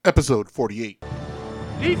Episode 48.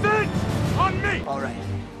 Defense on me! All right.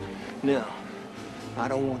 Now, I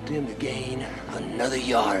don't want them to gain another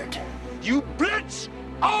yard. You blitz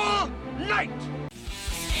all night!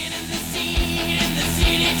 In the city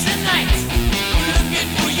tonight. We're looking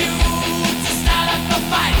for you to start up a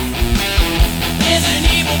fight. There's an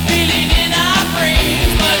evil feeling in our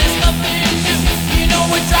brains, but it's nothing new. You know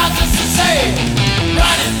it drives us insane.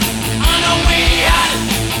 Running on our way out.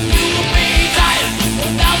 You will be tired.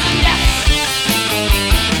 1,000 deaths.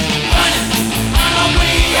 Running on our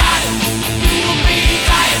way out. You will be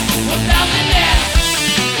tired. 1,000 deaths.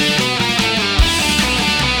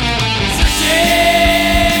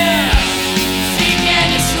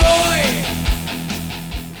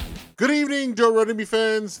 Good evening, Joe Rodney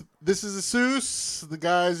fans. This is Asus. The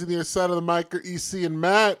guys on the other side of the mic are EC and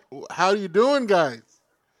Matt. How you doing, guys?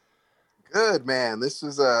 Good, man. This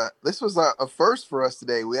was a first for us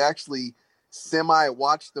today. We actually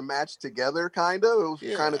watched the match together, kind of. It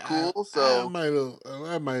was kind of cool. So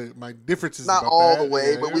my differences not about all that. the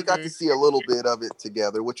way, Yeah, but we got to see a little bit of it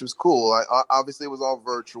together, which was cool. Obviously, it was all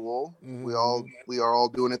virtual. Mhm. We are all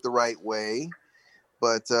doing it the right way,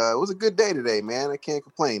 but it was a good day today, man. I can't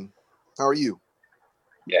complain. How are you?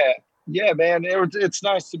 Yeah, man. It's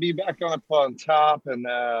nice to be back up on top and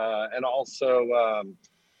also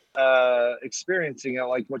experiencing it,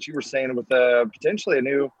 like what you were saying with potentially a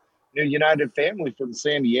new United family from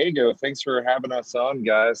San Diego. Thanks for having us on,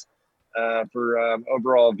 guys, for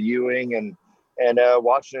overall viewing and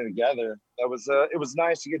watching it together. It was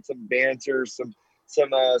nice to get some banter, some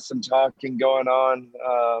talking going on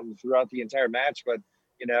throughout the entire match, but.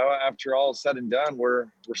 You know, after all is said and done, we're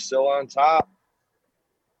still on top.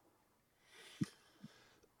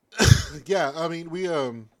 Yeah, I mean, we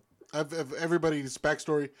I've everybody's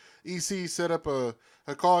backstory. EC set up a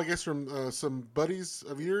call, I guess, from some buddies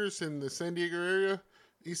of yours in the San Diego area.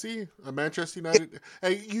 EC, Manchester United.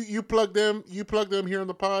 Hey, you plug them. You plug them here on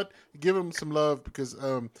the pod. Give them some love because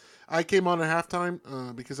I came on at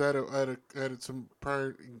halftime because I had some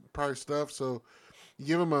prior stuff. So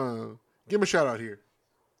give them a shout out here.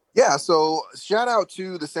 Yeah, so shout out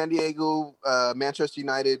to the San Diego Manchester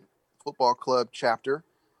United Football Club chapter.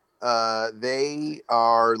 They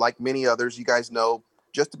are, like many others, you guys know,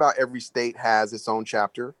 just about every state has its own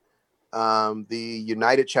chapter. The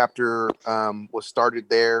United chapter was started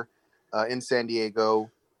there in San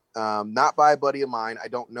Diego, not by a buddy of mine. I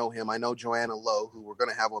don't know him. I know Joanna Lowe, who we're going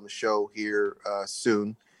to have on the show here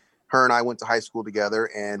soon. Her and I went to high school together,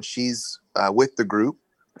 and she's with the group.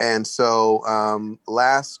 And so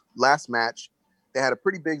last match, they had a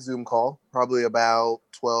pretty big Zoom call, probably about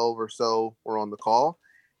 12 or so were on the call.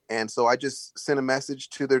 And so I just sent a message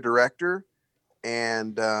to their director,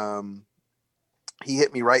 and he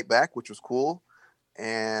hit me right back, which was cool.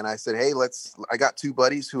 And I said, hey, I got two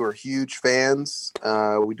buddies who are huge fans.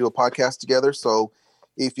 We do a podcast together. So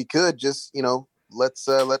if you could just, let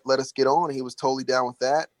us get on. He was totally down with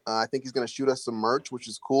that. I think he's going to shoot us some merch, which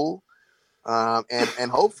is cool. And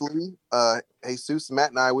hopefully, Jesus, Matt,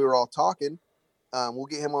 and I, we were all talking. We'll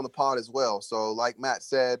get him on the pod as well. So, like Matt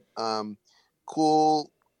said,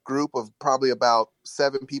 cool group of probably about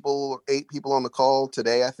 7 people or 8 people on the call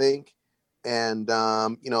today, I think. And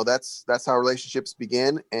that's how relationships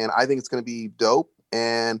begin. And I think it's going to be dope.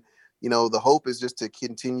 And the hope is just to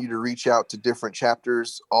continue to reach out to different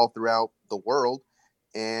chapters all throughout the world,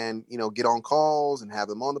 and get on calls and have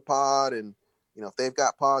them on the pod. And if they've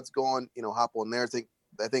got pods going, hop on there.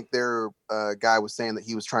 I think their guy was saying that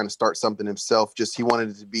he was trying to start something himself. Just he wanted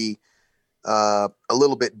it to be a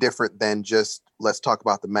little bit different than just let's talk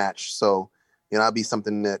about the match. So, that'd be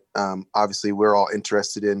something that obviously we're all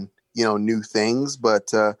interested in, new things.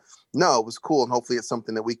 But no, it was cool. And hopefully it's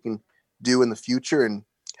something that we can do in the future. And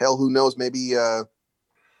hell, who knows, maybe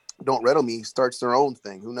Don't Riddle Me starts their own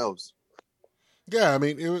thing. Who knows? Yeah, I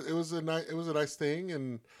mean, it was a nice thing.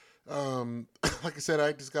 And like I said,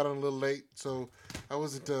 I just got on a little late, so I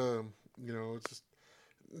wasn't, it's just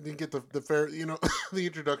didn't get the fair, the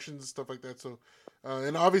introductions and stuff like that. So,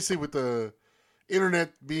 and obviously with the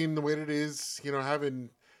internet being the way it is, having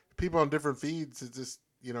people on different feeds, it's just,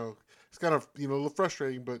 it's kind of, a little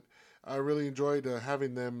frustrating, but I really enjoyed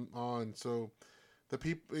having them on. So the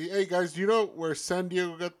people, hey guys, do you know where San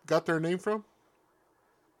Diego got their name from?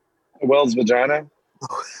 Well's vagina.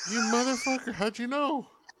 You motherfucker, how'd you know?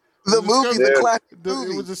 The movie, the classic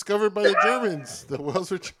movie. It was discovered by the Germans, the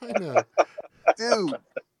Wells of China. Dude,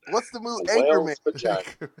 what's the movie? Whale's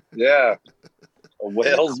vagina. Yeah. A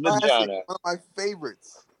whale's vagina. One of my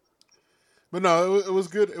favorites. But no, it was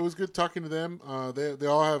good. It was good talking to them. They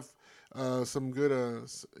all have some good,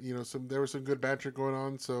 there was some good banter going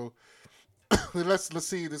on. So let's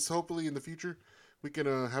see this. Hopefully in the future we can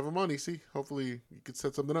have him on. EC. Hopefully you could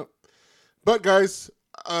set something up. But guys,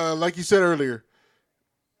 like you said earlier,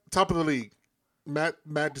 top of the league. Matt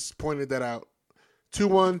just pointed that out.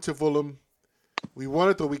 2-1 to Fulham. We won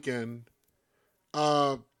it the weekend.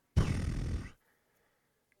 Uh,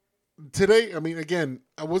 Today, I mean, again,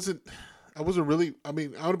 I wasn't really. I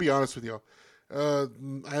mean, I want to be honest with y'all.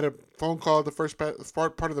 I had a phone call at the first part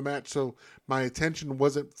of the match, so my attention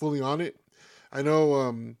wasn't fully on it. I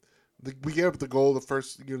know we gave up the goal, the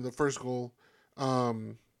first goal.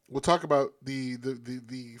 We'll talk about the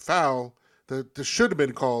foul that should have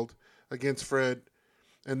been called against Fred,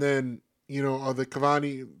 and then the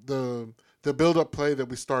Cavani the build up play that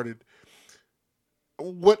we started.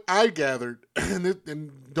 What I gathered,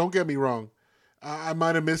 and don't get me wrong, I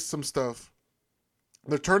might have missed some stuff.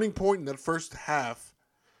 The turning point in that first half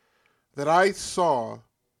that I saw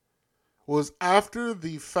was after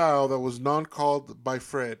the foul that was non-called by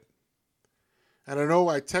Fred. And I know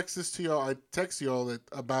I text y'all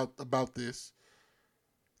about this.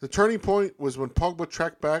 The turning point was when Pogba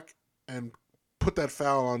tracked back and put that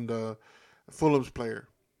foul on the Fulham's player,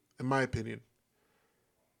 in my opinion.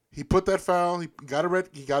 He put that foul. He got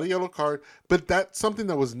a yellow card, but that's something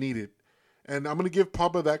that was needed. And I'm going to give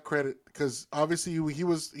Pogba that credit because obviously he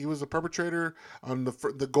was a perpetrator on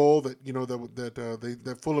the goal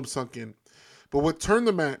that Fulham sunk in. But what turned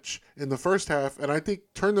the match in the first half, and I think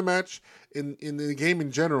turned the match in the game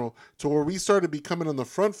in general to where we started becoming on the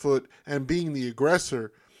front foot and being the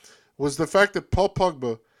aggressor, was the fact that Paul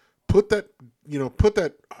Pogba put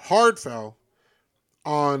that hard foul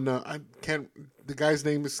on the guy's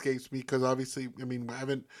name escapes me because obviously, I mean, I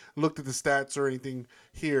haven't looked at the stats or anything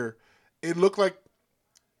here. It looked like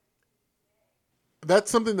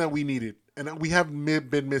that's something that we needed and we have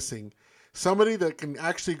been missing. Somebody that can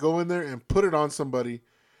actually go in there and put it on somebody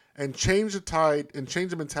and change the tide and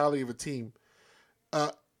change the mentality of a team.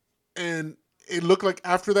 And it looked like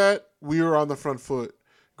after that we were on the front foot.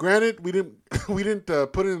 Granted, we didn't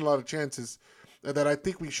put in a lot of chances that I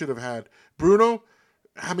think we should have had. Bruno,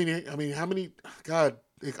 how many? God,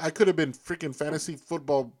 I could have been freaking fantasy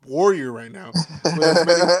football warrior right now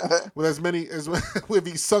with as many as if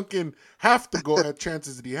he sunk in half the goal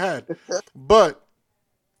chances that he had, but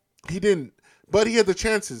he didn't. But he had the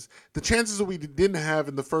chances that we didn't have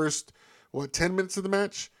in the first 10 minutes of the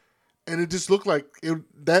match, and it just looked like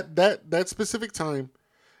that specific time.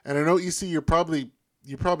 And I know EC, you're probably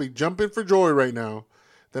jumping for joy right now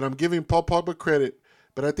that I'm giving Paul Pogba credit,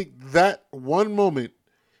 but I think that one moment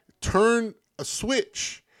turned a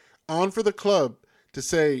switch on for the club to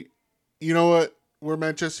say, you know what, we're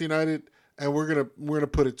Manchester United and we're gonna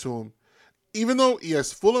put it to them. Even though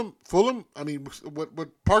yes, Fulham. I mean, what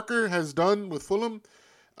Parker has done with Fulham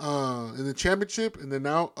in the championship and then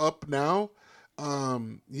now.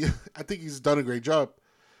 Yeah, I think he's done a great job.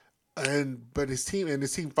 But his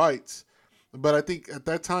team fights. But I think at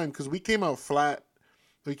that time, because we came out flat,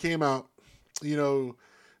 we came out,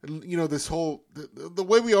 this whole the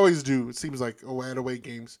way we always do. It seems like at away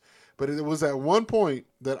games, but it was at one point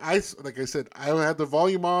that I had the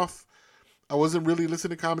volume off. I wasn't really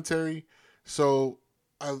listening to commentary, so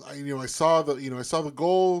I saw the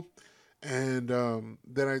goal, and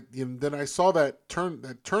then I saw that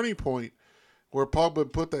turning point where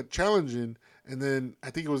Pogba put that challenge in, and then I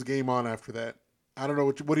think it was game on after that. I don't know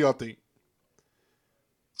what do y'all think?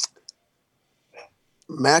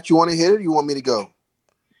 Matt, you want to hit it or you want me to go?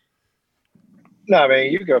 No,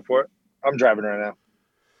 man, you go for it. I'm driving right now.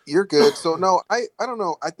 You're good. So, no, I don't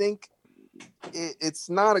know. I think it's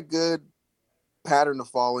not a good pattern to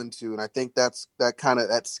fall into, and I think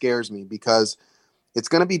that scares me because it's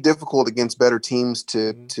going to be difficult against better teams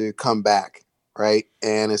to come back, right?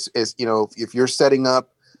 And it's if you're setting up,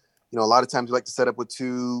 a lot of times we like to set up with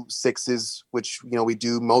 2 6s, which we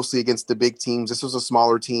do mostly against the big teams. This was a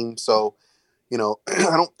smaller team, so I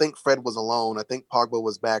don't think Fred was alone. I think Pogba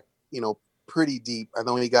was back, pretty deep. I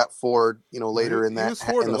know he got forward, later in that. He was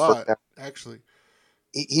forward a lot, actually.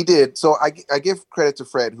 He did. So I give credit to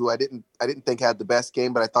Fred, who I didn't think had the best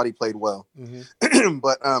game, but I thought he played well. Mm-hmm.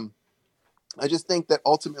 But I just think that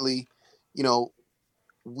ultimately,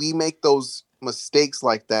 we make those mistakes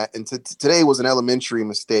like that. And today was an elementary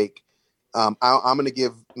mistake. I'm going to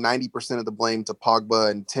give 90% of the blame to Pogba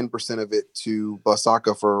and 10% of it to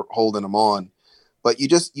Basaka for holding him on. But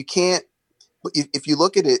you can't. If you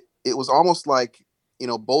look at it, it was almost like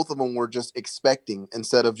both of them were just expecting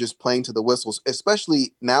instead of just playing to the whistles.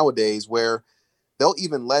 Especially nowadays, where they'll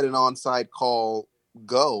even let an onside call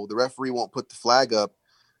go. The referee won't put the flag up,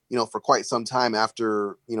 for quite some time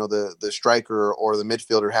after the striker or the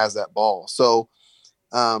midfielder has that ball. So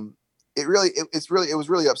it was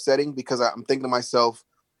really upsetting because I'm thinking to myself,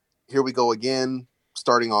 here we go again,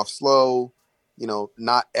 starting off slow,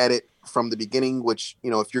 not at it from the beginning, which,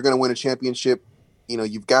 if you're going to win a championship,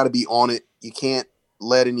 you've got to be on it. You can't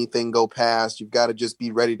let anything go past. You've got to just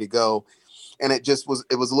be ready to go. And it was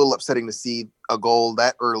a little upsetting to see a goal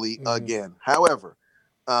that early again. However,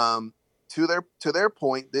 to their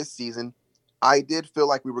point this season, I did feel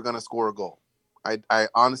like we were going to score a goal. I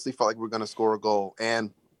honestly felt like we were going to score a goal.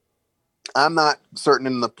 And I'm not certain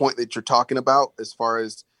in the point that you're talking about as far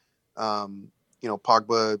as,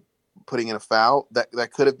 Pogba putting in a foul.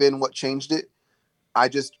 That could have been what changed it. I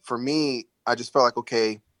just felt like,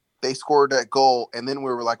 okay, they scored that goal. And then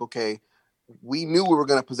we were like, okay, we knew we were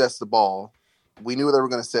going to possess the ball. We knew they were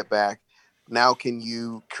going to sit back. Now can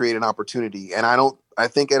you create an opportunity? And I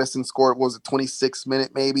think Edison scored, what was it, 26th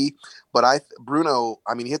minute maybe? But Bruno,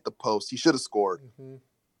 he hit the post. He should have scored.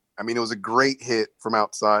 Mm-hmm. It was a great hit from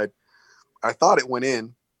outside. I thought it went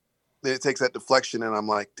in. Then it takes that deflection, and I'm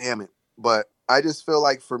like, damn it. But I just feel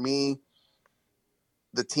like for me,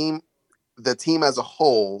 the team as a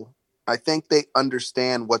whole, I think they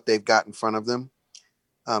understand what they've got in front of them.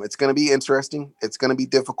 It's going to be interesting. It's going to be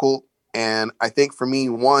difficult. And I think for me,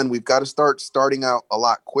 one, we've got to starting out a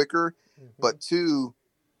lot quicker. Mm-hmm. But two,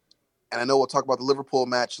 and I know we'll talk about the Liverpool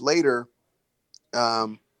match later,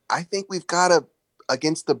 I think we've got to,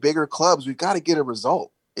 against the bigger clubs, we've got to get a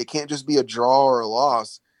result. It can't just be a draw or a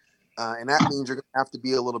loss. And that means you're going to have to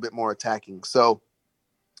be a little bit more attacking. So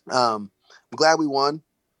I'm glad we won.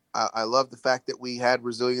 I love the fact that we had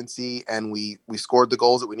resiliency and we scored the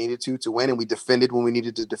goals that we needed to win, and we defended when we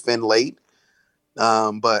needed to defend late.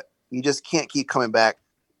 But you just can't keep coming back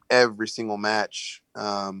every single match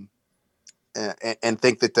and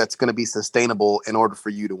think that that's going to be sustainable in order for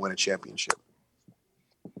you to win a championship.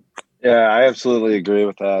 Yeah, I absolutely agree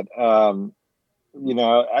with that.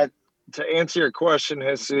 To answer your question,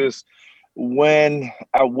 Jesus,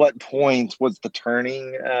 at what point was the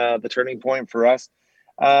turning point for us?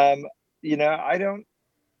 I'm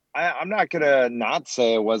not gonna not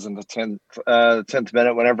say it wasn't the 10th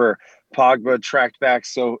minute whenever Pogba tracked back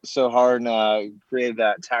so hard and created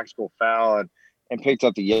that tactical foul and picked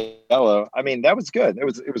up the yellow. That was good.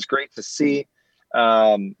 It was great to see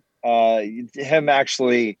him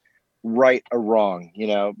actually right a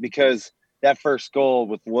wrong, because that first goal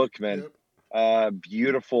with Lookman,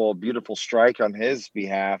 beautiful strike on his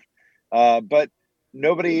behalf. But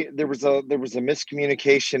there was a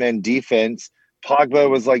miscommunication in defense. Pogba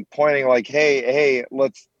was like pointing like, hey,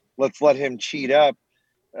 let's let him cheat up.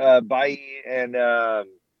 Bailly and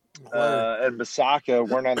Masaka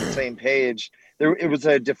weren't on the same page. It was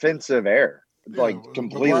a defensive error,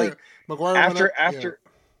 completely. Maguire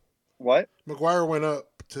what? Maguire went up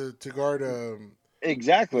to guard.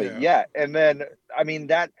 Exactly. Yeah. And then,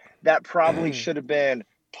 that probably should have been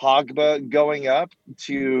Pogba going up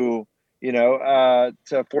to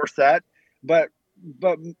force that. But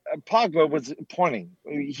Pogba was pointing.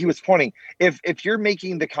 He was pointing. If you're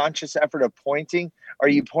making the conscious effort of pointing, are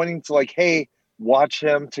you pointing to like, hey, watch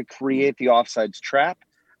him to create the offsides trap?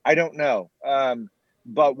 I don't know.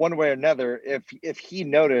 But one way or another, if he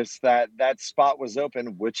noticed that spot was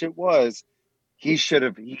open, which it was, he should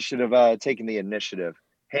have taken the initiative,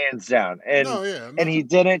 hands down. And he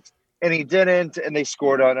didn't, and they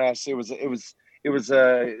scored on us. It was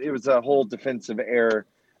a whole defensive error.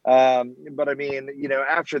 But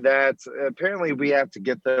after that, apparently we have to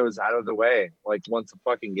get those out of the way, like once a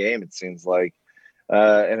fucking game, it seems like,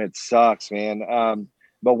 and it sucks, man.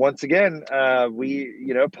 But once again,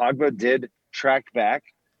 Pogba did track back,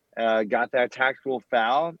 got that tactical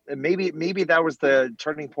foul, and maybe that was the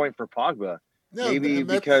turning point for Pogba. Maybe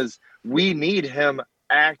because we need him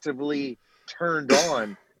actively turned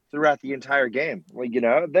on throughout the entire game.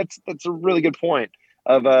 That's a really good point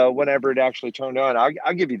of whenever it actually turned on.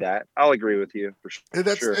 I'll give you that. I'll agree with you for sure. And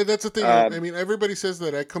that's the thing. Everybody says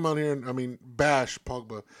that I come out here and bash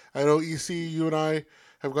Pogba. I know you and I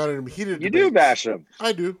have gotten him heated. You do bash him.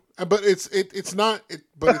 I do, but it's not.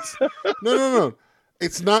 But it's no.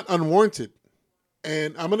 It's not unwarranted.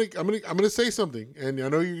 And I'm gonna say something, and I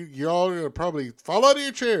know you all are gonna probably fall out of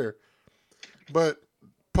your chair, but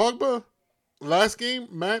Pogba last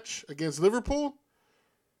match against Liverpool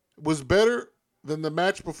was better than the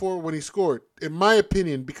match before when he scored, in my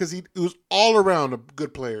opinion, because he was all around a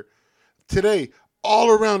good player. Today,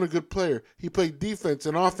 all around a good player. He played defense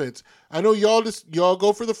and offense. I know y'all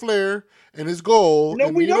go for the flair and his goal. No,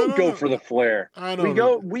 we don't go for the flair. I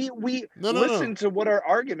know. We listen to what our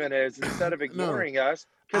argument is instead of ignoring us,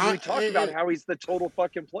 because we talk about how he's the total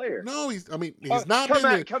fucking player. No, he's not been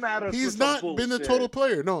the total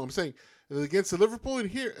player. No, I'm saying against the Liverpool and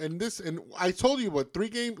here and I told you what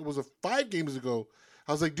 5 games ago.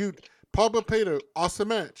 I was like, dude, Pogba played an awesome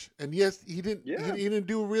match, and yes, he didn't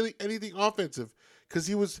do really anything offensive because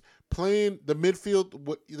he was playing the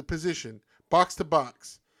midfield, the position, box to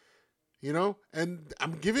box. And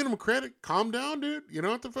I'm giving him credit. Calm down, dude. You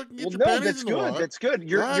don't have to fucking get your panties in the wad. That's good.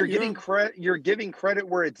 You're getting credit. You're giving credit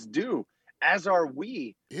where it's due, as are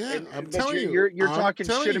we. Yeah, I'm but telling you. You're talking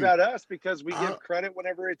shit about us because we give credit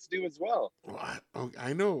whenever it's due as well.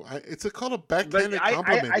 I know. It's called a backhanded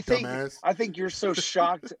compliment, dumbass. I think you're so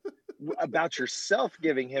shocked about yourself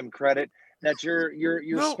giving him credit that you're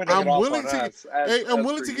spinning it off on us. I'm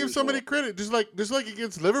willing to give somebody credit, just like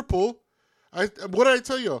against Liverpool. What did I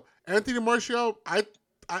tell you? Anthony Martial,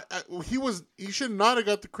 he should not have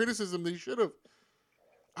got the criticism that he should have.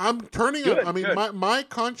 I'm turning up. I mean, my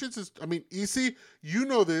conscience is. I mean, EC, you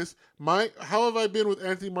know this. How have I been with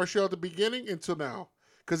Anthony Martial at the beginning until now?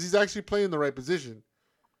 Because he's actually playing the right position.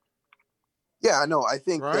 Yeah, I know. I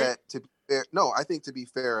think right? that to be fair, I think to be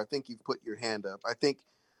fair, I think you've put your hand up. I think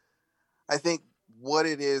what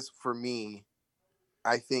it is for me,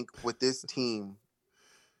 I think with this team,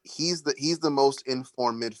 he's the most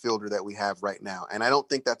informed midfielder that we have right now, and I don't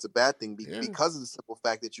think that's a bad thing because of the simple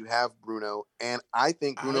fact that you have Bruno, and I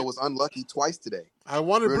think Bruno was unlucky twice today. I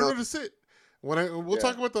wanted Bruno to sit. We'll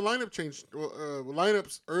talk about the lineup change,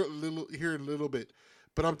 lineups here in a little bit,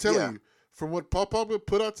 but I'm telling you, from what Paul Pogba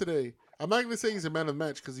put out today, I'm not going to say he's a man of the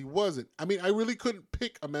match because he wasn't. I mean, I really couldn't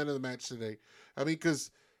pick a man of the match today. I mean, because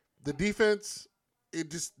the defense,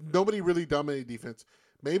 nobody really dominated defense.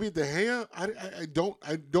 Maybe De Gea, I don't.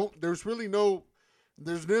 There's really nothing.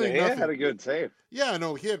 De Gea had a good save. Yeah,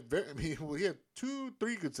 no, he had 2-3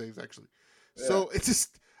 good saves actually. Yeah. So it's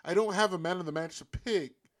just I don't have a man of the match to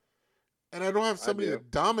pick, and I don't have somebody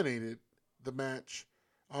that dominated the match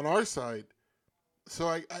on our side. So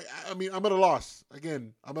I mean, I'm at a loss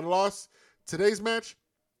again. I'm at a loss. Today's match.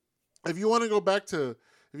 If you want to go back to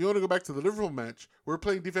the Liverpool match, we're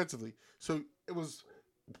playing defensively. So it was.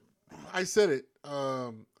 I said it.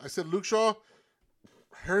 I said Luke Shaw,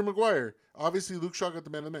 Harry Maguire. Obviously, Luke Shaw got the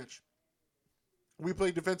man of the match. We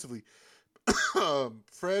played defensively.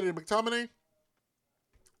 Fred and McTominay,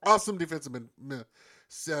 awesome defensive mids.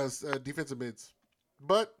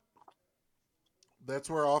 But that's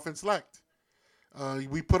where our offense lacked.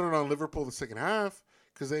 We put it on Liverpool the second half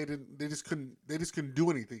because they just couldn't do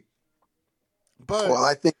anything. But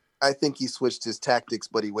I think he switched his tactics,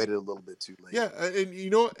 but he waited a little bit too late. Yeah, and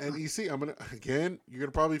you know, and you see, you're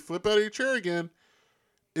gonna probably flip out of your chair again.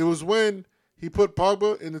 It was when he put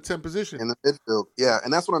Pogba in the 10th position in the midfield. Yeah,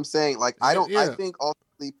 and that's what I'm saying. Like, I think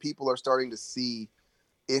ultimately people are starting to see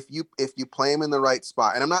if you play him in the right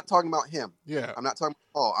spot. And I'm not talking about him. Yeah, I'm not talking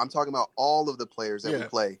about Paul. I'm talking about all of the players that we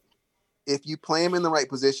play. If you play him in the right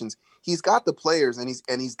positions, he's got the players, and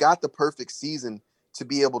he's got the perfect season to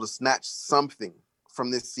be able to snatch something from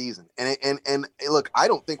this season. And look, I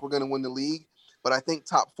don't think we're going to win the league, but I think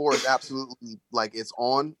top 4 is absolutely it's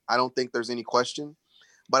on. I don't think there's any question,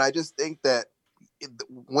 but I just think that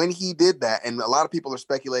when he did that, and a lot of people are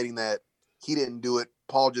speculating that he didn't do it,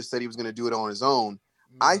 Paul just said he was going to do it on his own.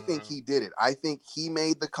 No. I think he did it. I think he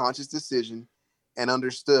made the conscious decision and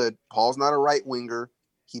understood Paul's not a right winger.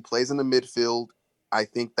 He plays in the midfield. I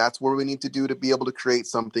think that's what we need to do to be able to create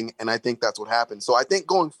something. And I think that's what happened. So I think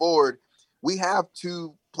going forward, we have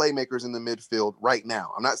 2 playmakers in the midfield right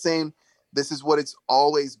now. I'm not saying this is what it's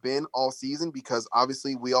always been all season, because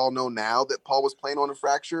obviously we all know now that Paul was playing on a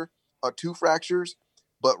fracture, 2 fractures.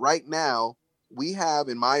 But right now we have,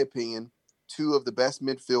 in my opinion, 2 of the best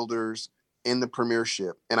midfielders in the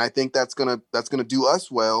Premiership. And I think that's gonna do us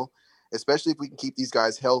well, especially if we can keep these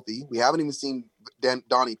guys healthy. We haven't even seen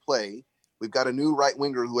Donny play. We've got a new right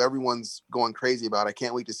winger who everyone's going crazy about. I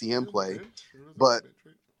can't wait to see him play.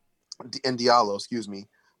 And Diallo, excuse me.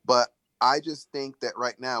 But I just think that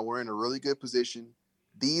right now we're in a really good position.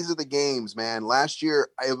 These are the games, man. Last year,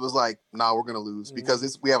 it was like, we're going to lose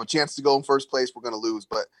because we have a chance to go in first place. We're going to lose.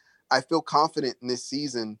 But I feel confident in this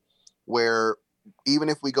season where even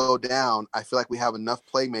if we go down, I feel like we have enough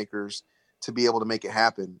playmakers to be able to make it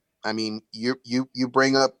happen. I mean, you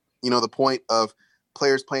bring up, the point of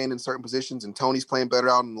players playing in certain positions, and Tony's playing better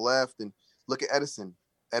out on the left. And look at Edison.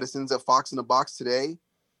 Edison's at Fox in the box today.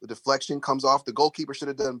 The deflection comes off. The goalkeeper should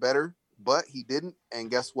have done better, but he didn't. And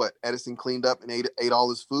guess what? Edison cleaned up and ate all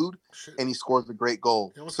his food, and he scored a great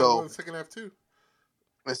goal. So in the second half too.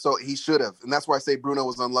 And so he should have. And that's why I say Bruno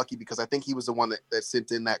was unlucky, because I think he was the one that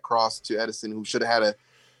sent in that cross to Edison, who should have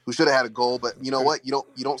had a goal. But you know what? You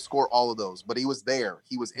don't score all of those. But he was there.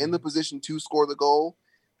 He was in the position to score the goal.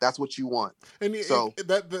 That's what you want. And So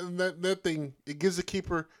that thing, it gives the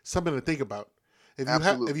keeper something to think about.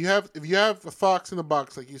 absolutely. If you have a fox in the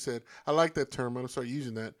box, like you said, I like that term. I'm gonna start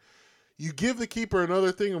using that. You give the keeper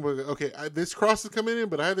another thing, and we're okay. This cross is coming in,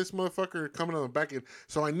 but I have this motherfucker coming on the back end,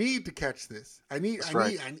 so I need to catch this. I need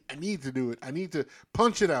to do it. I need to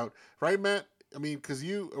punch it out, right, Matt? I mean, because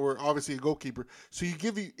you were obviously a goalkeeper, so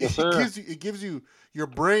it gives you your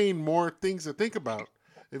brain more things to think about.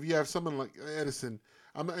 If you have someone like Edison,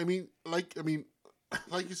 like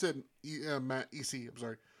you said, Matt EC. I'm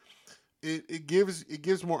sorry. It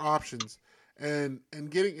gives more options, and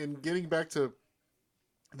getting back to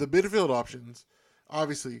the midfield options,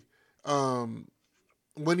 obviously,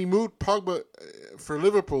 when he moved Pogba for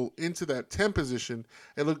Liverpool into that 10 position,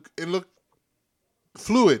 it looked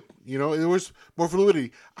fluid. You know, there was more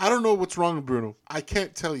fluidity. I don't know what's wrong with Bruno. I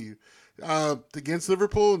can't tell you. Against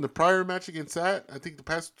Liverpool in the prior match against that, I think the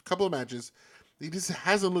past couple of matches, he just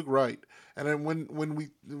hasn't looked right. And then when we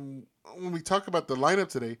talk about the lineup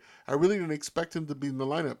today, I really didn't expect him to be in the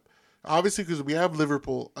lineup. Obviously, because we have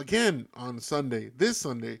Liverpool again on this Sunday,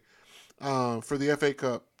 for the FA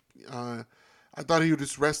Cup. I thought he would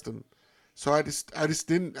just rest him, so I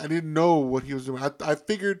didn't know what he was doing. I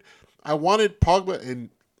figured I wanted Pogba, and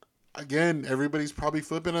again, everybody's probably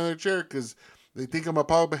flipping on their chair because they think I'm a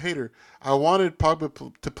Pogba hater. I wanted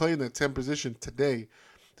Pogba to play in that 10 position today,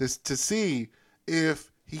 to see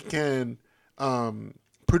if he can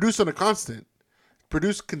produce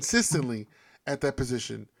consistently at that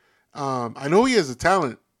position. I know he has a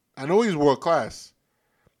talent. I know he's world class,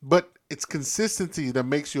 but it's consistency that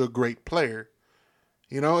makes you a great player.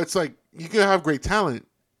 You know, it's like you can have great talent,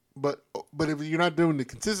 but if you're not doing it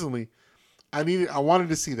consistently, I wanted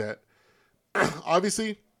to see that.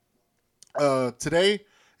 Obviously, today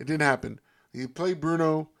it didn't happen. He played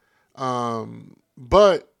Bruno,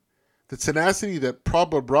 but the tenacity that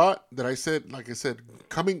Pogba brought, like I said,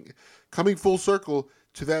 coming full circle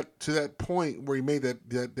to that point where he made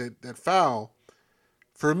that foul.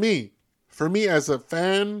 For me as a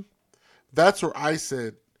fan, that's where I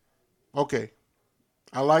said, okay,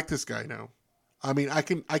 I like this guy now. I mean, I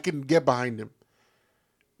can get behind him.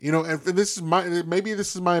 You know, and this is my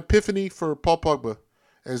epiphany for Paul Pogba,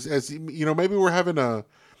 as you know, maybe we're having a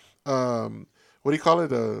what do you call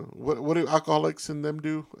it? What do alcoholics and them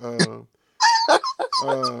do?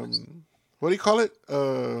 What do you call it?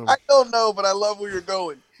 I don't know, but I love where you're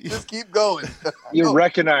going. Just keep going. You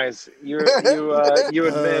recognize you admit that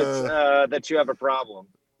you have a problem.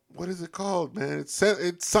 What is it called, man?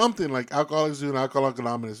 It's something like Alcoholics do and Alcoholics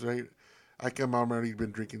Anonymous, right? I'm already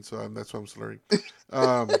been drinking, so that's why I'm slurring.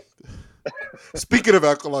 Speaking of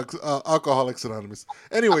Alcoholics Anonymous,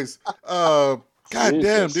 anyways, God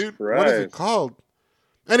damn, dude, Christ. What is it called?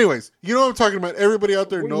 Anyways, you know what I'm talking about. Everybody out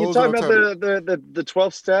there knows. You talking about the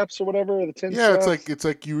 12 steps or whatever, the 10 yeah, steps? it's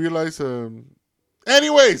like you realize.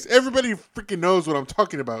 Anyways, everybody freaking knows what I'm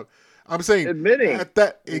talking about. I'm saying admitting I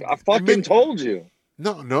fucking told you.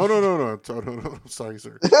 No. I'm sorry,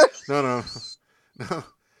 sir. No.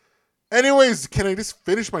 Anyways, can I just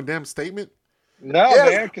finish my damn statement? No,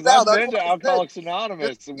 man, because I've been to Alcoholics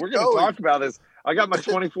Anonymous, and we're going to talk about this. I got my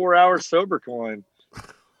 24-hour sober coin.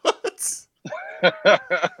 What?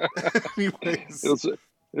 Anyways,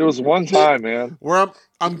 it was one time, man. Where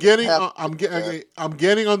I'm getting on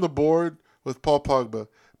the board with Paul Pogba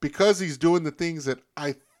because he's doing the things that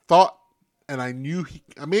I thought and I knew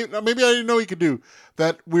maybe I didn't know he could do,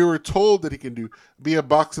 that we were told that he can do, be a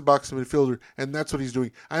box-to-box midfielder, and that's what he's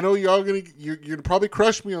doing. I know you're gonna probably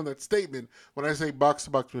crush me on that statement when I say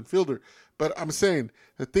box-to-box midfielder, but I'm saying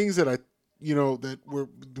the things that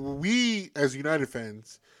we as United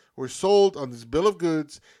fans were sold on this bill of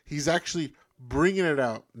goods. He's actually bringing it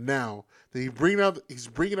out now. He's bringing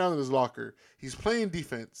it out in his locker. He's playing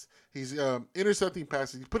defense. He's intercepting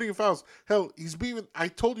passes. He's putting in fouls. Hell, I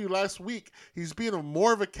told you last week, he's being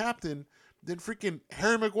more of a captain than freaking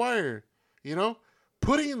Harry Maguire. You know,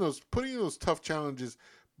 putting in those tough challenges,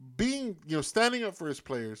 standing up for his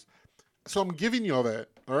players. So I'm giving you all that.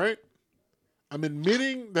 All right. I'm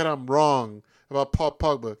admitting that I'm wrong about Paul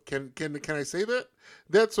Pogba. Can I say that?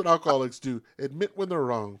 That's what alcoholics do. Admit when they're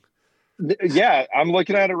wrong. Yeah, I'm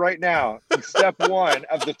looking at it right now. Step 1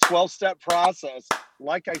 of the 12-step process,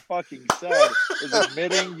 like I fucking said, is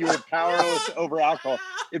admitting you were powerless over alcohol.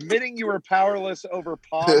 Admitting you were powerless over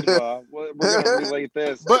Pogba. We're going to relate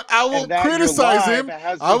this. But I will criticize him.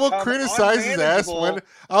 I will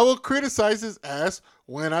criticize his ass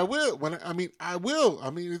when I will. I will.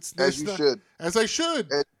 I mean, it's as you should. As I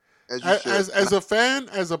should. As a fan,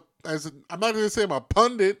 I'm not going to say I'm a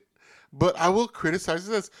pundit, but I will criticize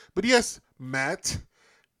this. But yes, Matt,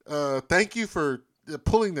 thank you for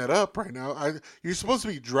pulling that up right now. You're supposed to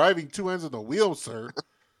be driving two hands on the wheel, sir.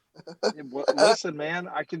 Listen, man,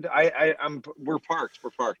 we're parked. We're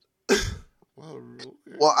parked. Well,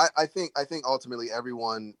 okay. Well, I think ultimately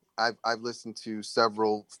everyone I've listened to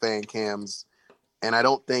several fan cams, and I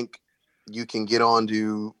don't think you can get on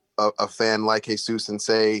to a fan like Jesus and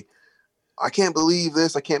say, I can't believe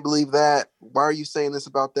this, I can't believe that. Why are you saying this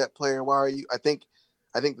about that player? Why are you? I think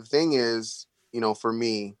the thing is, for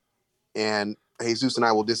me, and Jesus and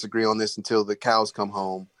I will disagree on this until the cows come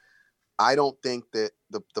home. I don't think that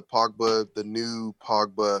the Pogba, the new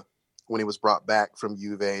Pogba, when he was brought back from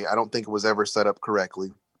Juve, I don't think it was ever set up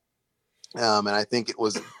correctly. And I think it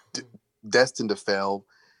was destined to fail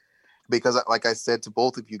because, like I said to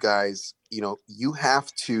both of you guys, you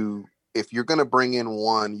have to, if you're going to bring in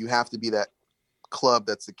one, you have to be that club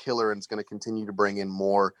that's a killer and is going to continue to bring in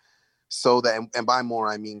more so that, and by more,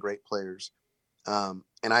 I mean great players. And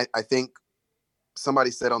I think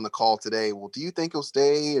somebody said on the call today, well, do you think he'll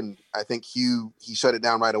stay? And I think he shut it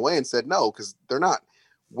down right away and said no, because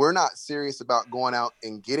we're not serious about going out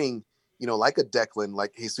and getting, like a Declan,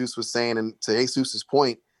 like Jesus was saying. And to Jesus's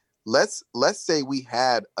point, let's say we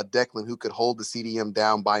had a Declan who could hold the CDM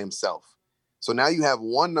down by himself. So now you have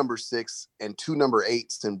one number 6 and 2 number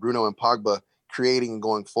 8s and Bruno and Pogba creating and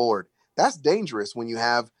going forward. That's dangerous when you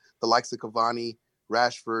have the likes of Cavani,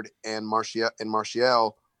 Rashford, and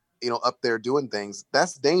Martial, up there doing things.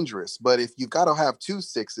 That's dangerous. But if you've got to have 2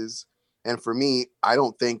 6s, and for me, I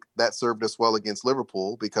don't think that served us well against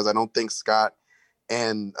Liverpool because I don't think Scott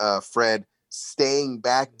and Fred staying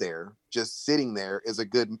back there, just sitting there, is a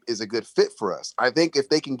good fit for us. I think if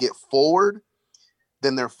they can get forward,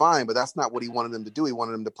 then they're fine. But that's not what he wanted them to do. He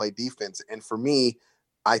wanted them to play defense. And for me,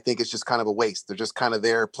 I think it's just kind of a waste. They're just kind of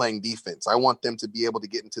there playing defense. I want them to be able to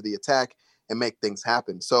get into the attack and make things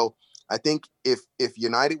happen. So I think if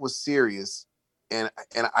United was serious, and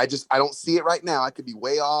I don't see it right now. I could be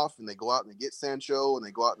way off, and they go out and they get Sancho, and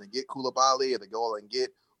they go out and they get Koulibaly, and they go out and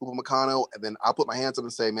get Upamecano, and then I'll put my hands up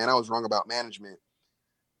and say, man, I was wrong about management.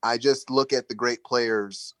 I just look at the great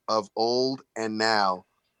players of old and now.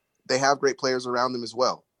 They have great players around them as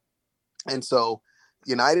well. And so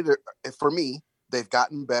United, for me, they've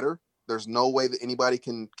gotten better. There's no way that anybody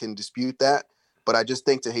can dispute that. But I just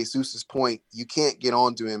think to Jesus's point, you can't get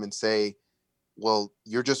on to him and say, well,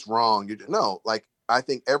 you're just wrong. No, like, I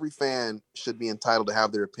think every fan should be entitled to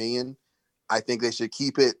have their opinion. I think they should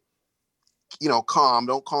keep it, calm.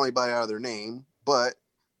 Don't call anybody out of their name. But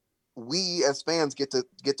we as fans get to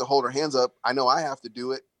hold our hands up. I know I have to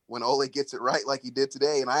do it when Ole gets it right like he did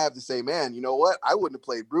today. And I have to say, man, you know what? I wouldn't have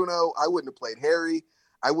played Bruno. I wouldn't have played Harry.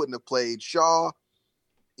 I wouldn't have played Shaw.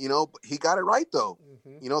 He got it right, though.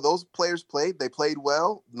 Mm-hmm. Those players they played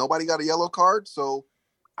well. Nobody got a yellow card. So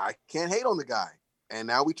I can't hate on the guy. And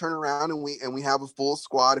now we turn around and we have a full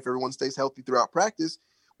squad. If everyone stays healthy throughout practice,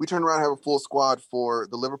 we turn around and have a full squad for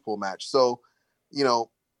the Liverpool match. So,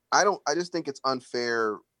 I just think it's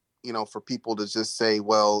unfair, for people to just say,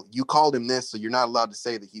 well, you called him this, so you're not allowed to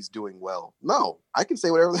say that he's doing well. No, I can say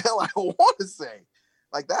whatever the hell I want to say.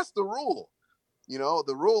 Like, that's the rule.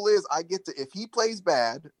 The rule is I get to, if he plays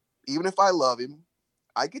bad, even if I love him,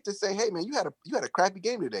 I get to say, hey, man, you had a crappy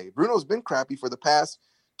game today. Bruno's been crappy for the past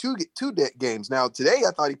two games. Now, today,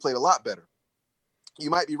 I thought he played a lot better. You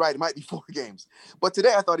might be right. It might be 4 games. But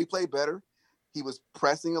today, I thought he played better. He was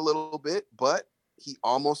pressing a little bit, but he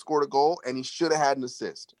almost scored a goal, and he should have had an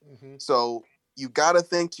assist. Mm-hmm. So you got to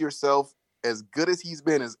think to yourself, as good as he's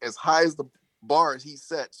been, as high as the bar as he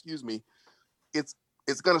set,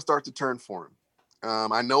 it's going to start to turn for him.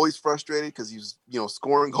 I know he's frustrated because he's,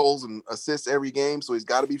 scoring goals and assists every game. So he's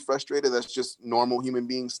got to be frustrated. That's just normal human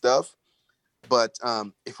being stuff. But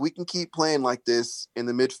if we can keep playing like this in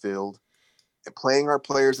the midfield and playing our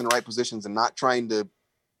players in the right positions and not trying to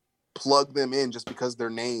plug them in just because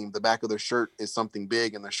their name, the back of their shirt, is something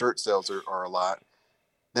big and their shirt sales are a lot,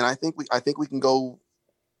 then I think we can go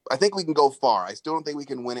far. I still don't think we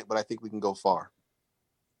can win it, but I think we can go far.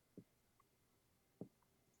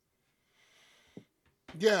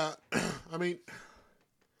 Yeah, I mean,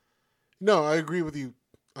 no, I agree with you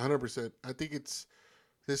 100%. I think it's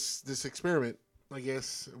this experiment, I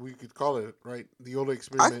guess we could call it, right? The old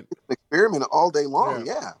experiment. It's an experiment all day long,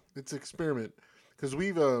 yeah. It's an experiment. Because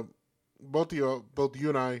we've, both you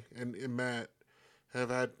and I and Matt have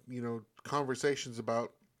had, conversations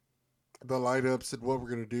about the lineups and what we're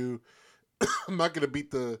going to do. I'm not going to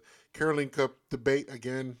beat the Caroline Cup debate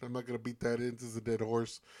again. I'm not going to beat that into the dead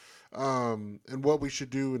horse. And what we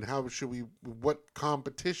should do and what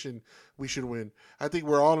competition we should win. I think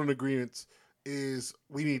we're all in agreement is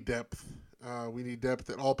we need depth. We need depth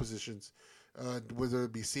at all positions, whether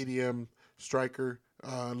it be CDM, striker.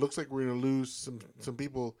 Looks like we're going to lose some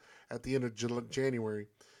people at the end of January.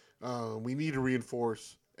 We need to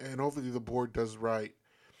reinforce, and hopefully the board does right.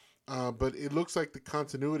 But it looks like the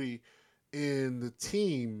continuity in the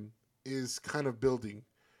team is kind of building.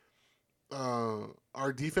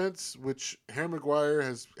 Our defense, which Harry Maguire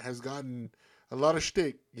has gotten a lot of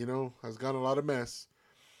shtick, has gotten a lot of mess,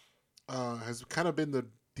 has kind of been the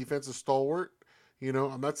defensive stalwart.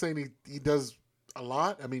 I'm not saying he does a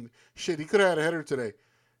lot. I mean, shit, he could have had a header today.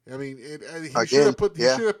 I mean, he should have put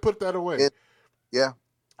that away. Yeah.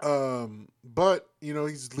 But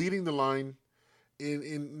he's leading the line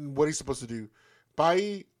in what he's supposed to do.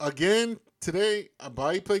 Bailly again today.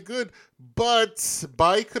 Bailly played good, but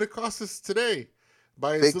Bailly could have cost us today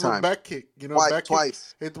by his little back kick.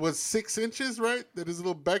 Twice. It was 6 inches, right? That his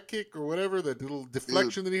little back kick or whatever, that little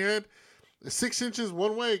deflection that he had. 6 inches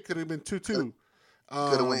one way could have been 2-2.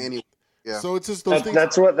 Could have went anywhere. Yeah. So it's just those things.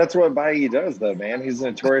 That's what Bailly does, though, man. He's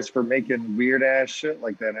notorious for making weird ass shit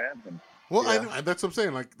like that happen. Well, I know, that's what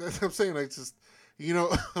I'm saying. It's just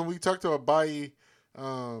we talked about Bailly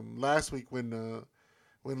last week when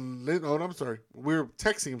I'm sorry, we were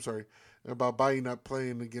texting. I'm sorry about Bailly not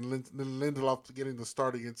playing again. Lindelof getting the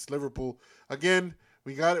start against Liverpool again.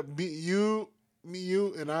 We got it. Me, you,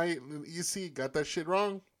 and I. EC got that shit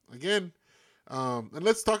wrong again. And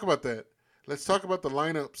let's talk about that. Let's talk about the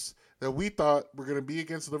lineups that we thought were going to be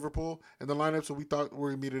against Liverpool and the lineups that we thought were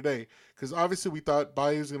going to be today. Because obviously we thought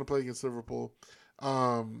Bailly was going to play against Liverpool.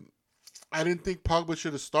 I didn't think Pogba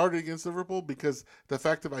should have started against Liverpool because the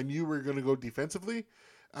fact that I knew we were going to go defensively,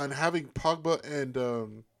 and having Pogba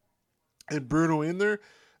and Bruno in there,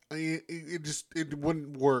 it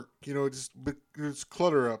wouldn't work. It just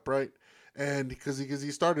clutter up, right? And because he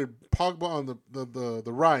started Pogba on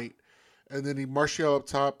the right. And then Martial up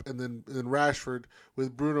top, and then Rashford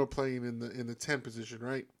with Bruno playing in the 10 position,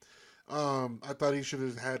 right? I thought he should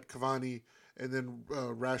have had Cavani and then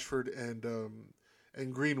Rashford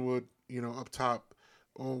and Greenwood, up top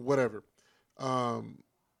or whatever. And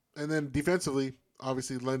then defensively,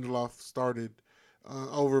 obviously Lindelof started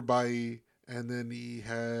over Bailly, and then he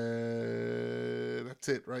had that's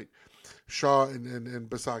it, right? Shaw and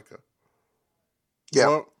Bissaka. Yeah,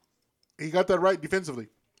 well, he got that right defensively.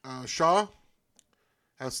 Shaw,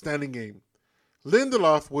 outstanding game.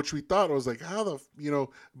 Lindelof, which we thought was like, how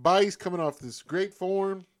Bailly's coming off this great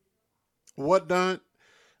form, whatnot.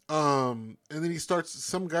 And then he starts,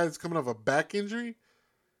 some guy that's coming off a back injury.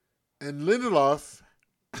 And Lindelof,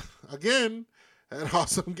 again, had an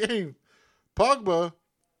awesome game. Pogba,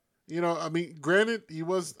 granted,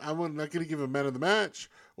 I'm not going to give him man of the match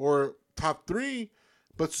or top 3,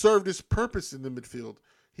 but served his purpose in the midfield.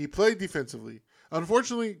 He played defensively.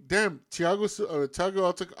 Unfortunately,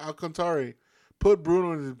 Thiago Alcantara put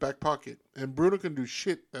Bruno in his back pocket, and Bruno can do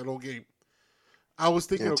shit that whole game. I was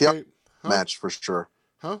thinking, match for sure.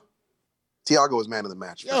 Huh? Thiago was man of the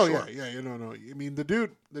match. For sure. Yeah. No. I mean, the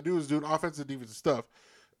dude was doing offensive, defensive stuff.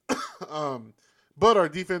 But our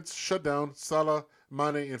defense shut down Salah,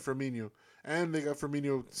 Mane, and Firmino, and they got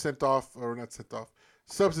Firmino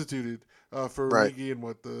substituted for Origi in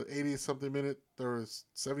the 80 something minute, there was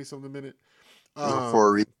 70 something minute.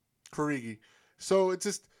 For Origi. So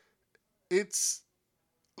it's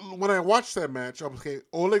when I watched that match, I'm okay.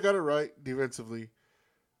 Ole got it right defensively,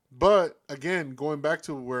 but again, going back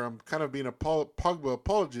to where I'm kind of being a Pogba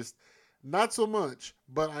apologist, not so much,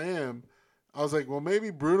 but I am. I was like, well, maybe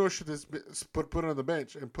Bruno should just put on the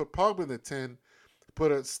bench and put Pogba in the 10,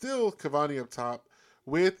 put still Cavani up top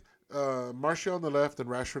with Martial on the left and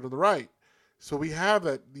Rashford on the right. So we have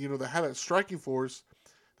that, that striking force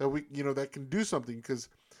that we, that can do something. Because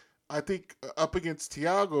I think up against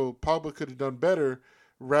Thiago, Pogba could have done better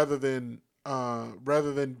rather than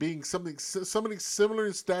being somebody similar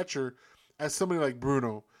in stature as somebody like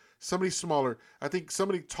Bruno, somebody smaller. I think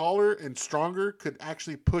somebody taller and stronger could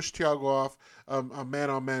actually push Thiago off a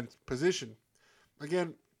man-on-man position.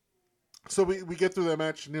 Again, so we get through that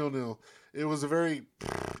match 0-0. It was a very,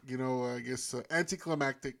 I guess,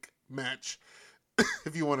 anticlimactic match,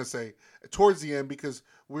 if you want to say, towards the end, because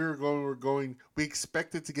we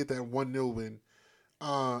expected to get that 1-0 win.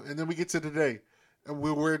 And then we get to today. And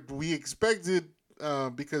we expected,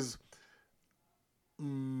 because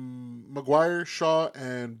Maguire, Shaw,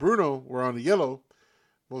 and Bruno were on the yellow.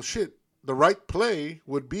 Well, shit, the right play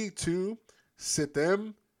would be to sit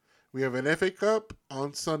them. We have an FA Cup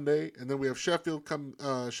on Sunday, and then we have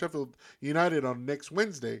Sheffield United on next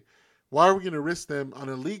Wednesday. Why are we going to risk them on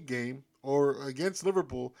a league game or against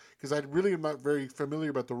Liverpool? Because I really am not very familiar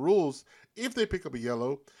about the rules. If they pick up a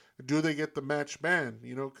yellow, do they get the match ban?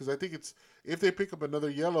 You know, because I think it's if they pick up another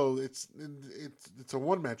yellow, it's a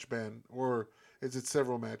one match ban, or is it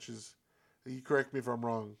several matches? You correct me if I'm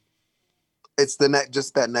wrong. It's the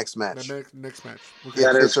just that next The match. next match. Okay,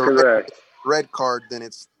 That If is it's a correct. red card, then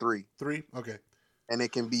it's 3, 3. Okay. and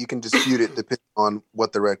it can be you can dispute it depending on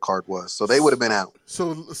what the red card was. So they would have been out.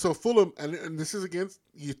 So Fulham, and this is against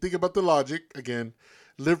you think about the logic again.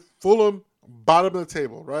 Live Fulham bottom of the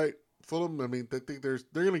table, right? Fulham. I mean, they think they're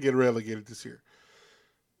going to get relegated this year.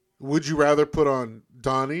 Would you rather put on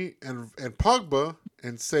Donny and Pogba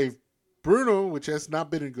and save Bruno, which has not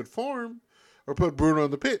been in good form, or put Bruno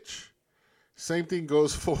on the pitch? Same thing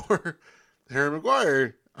goes for Harry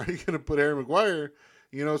Maguire. Are you going to put Harry Maguire?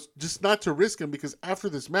 You know, just not to risk him because after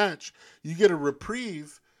this match, you get a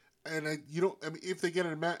reprieve, and you don't. I mean, if they get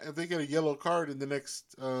a yellow card in the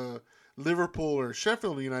next Liverpool or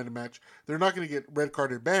Sheffield United match, they're not going to get red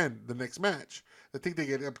carded banned the next match. I think they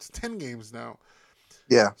get up to 10 games now.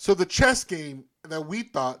 Yeah. So the chess game that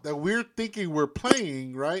we're thinking we're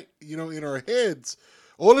playing, right? You know, in our heads,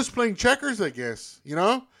 Ola's playing checkers, I guess. You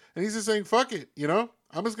know, and he's just saying, "Fuck it," you know.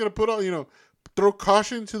 I'm just gonna put all, throw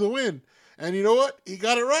caution to the wind. And you know what? He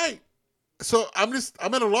got it right. So I'm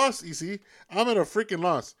at a loss, EC. I'm at a freaking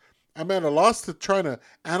loss. I'm at a loss to try to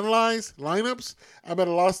analyze lineups. I'm at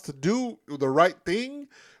a loss to do the right thing.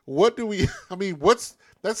 What do we, I mean,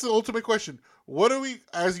 that's the ultimate question. What do we,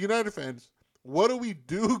 as United fans, what do we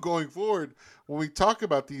do going forward when we talk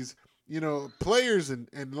about these, players and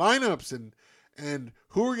lineups and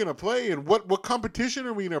who we're going to play and what competition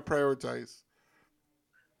are we going to prioritize?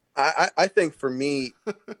 I think for me,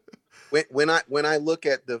 when I look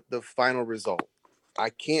at the final result, I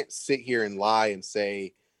can't sit here and lie and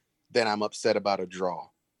say that I'm upset about a draw.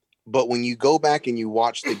 But when you go back and you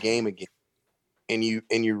watch the game again, and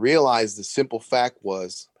you realize the simple fact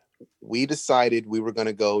was we decided we were going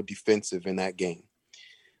to go defensive in that game.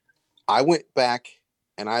 I went back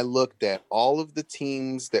and I looked at all of the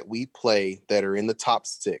teams that we play that are in the top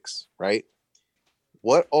 6, right?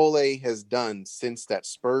 What Ole has done since that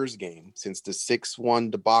Spurs game, since the 6-1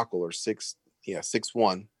 debacle or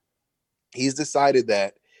 6-1, he's decided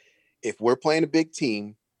that if we're playing a big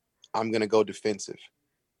team, I'm going to go defensive.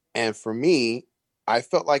 And for me, I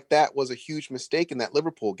felt like that was a huge mistake in that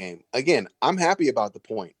Liverpool game. Again, I'm happy about the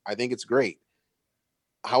point. I think it's great.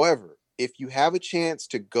 However, if you have a chance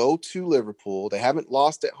to go to Liverpool, they haven't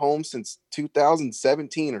lost at home since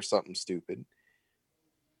 2017 or something stupid.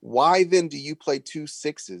 Why then do you play 2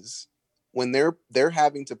 6s when they're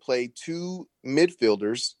having to play 2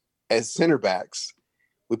 midfielders as center backs?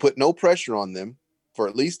 We put no pressure on them for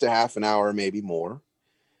at least a half an hour, maybe more.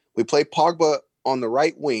 We play Pogba on the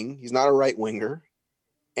right wing. He's not a right winger.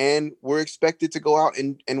 And we're expected to go out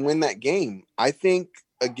and win that game. I think,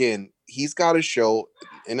 again, he's got to show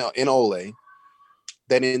in Ole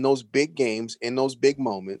that in those big games, in those big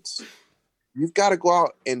moments, you've got to go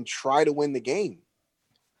out and try to win the game.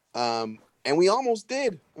 And we almost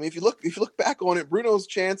did. I mean, if you look back on it, Bruno's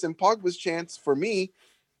chance and Pogba's chance for me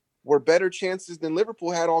were better chances than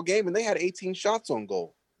Liverpool had all game, and they had 18 shots on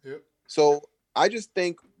goal. Yep. So I just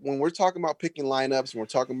think when we're talking about picking lineups and we're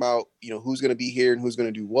talking about, who's going to be here and who's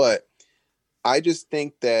going to do what, I just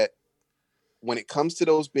think that when it comes to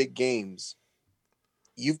those big games,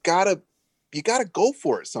 you got to go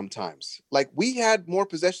for it sometimes. Like we had more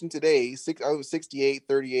possession today, 68,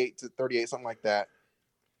 38 to 38, something like that,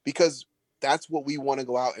 because that's what we want to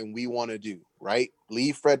go out and we want to do, right?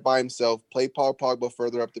 Leave Fred by himself, play Paul Pogba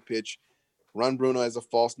further up the pitch, run Bruno as a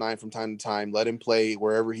false 9 from time to time, let him play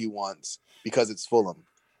wherever he wants because it's Fulham.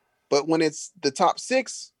 But when it's the top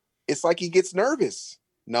 6, it's like he gets nervous.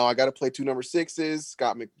 No, I got to play 2 number 6s,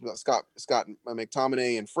 Scott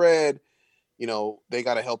McTominay and Fred. They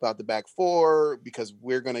got to help out the back 4 because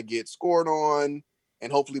we're going to get scored on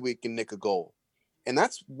and hopefully we can nick a goal. And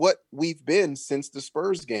that's what we've been since the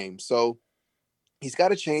Spurs game. So he's got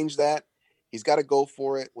to change that. He's got to go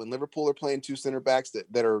for it. When Liverpool are playing 2 center backs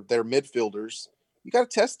that are their midfielders, you got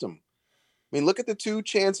to test them. I mean, look at the 2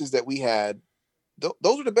 chances that we had.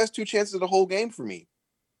 Those are the best 2 chances of the whole game for me.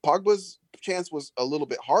 Pogba's chance was a little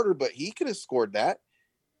bit harder, but he could have scored that.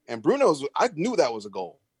 And Bruno's, I knew that was a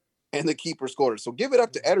goal. And the keeper scored it. So give it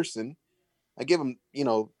up to Ederson. I give him,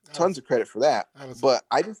 tons of credit for that. But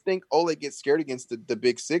I just think Ole gets scared against the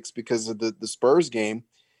big 6 because of the Spurs game.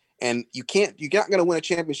 And you're not going to win a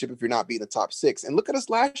championship if you're not beating the top 6. And look at us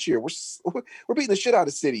last year. We're beating the shit out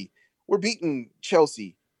of City. We're beating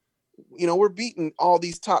Chelsea. We're beating all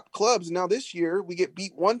these top clubs. Now this year we get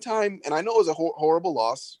beat one time. And I know it was a horrible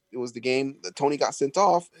loss. It was the game that Tony got sent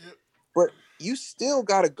off. But you still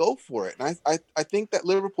got to go for it. And I think that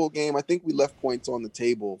Liverpool game, I think we left points on the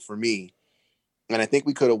table for me. And I think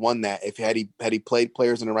we could have won that if had he played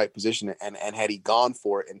players in the right position and had he gone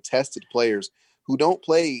for it and tested players who don't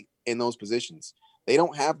play in those positions. They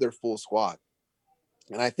don't have their full squad.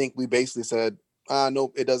 And I think we basically said,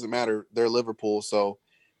 no, it doesn't matter. They're Liverpool, so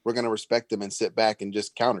we're going to respect them and sit back and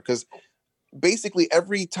just counter. Because basically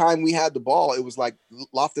every time we had the ball, it was like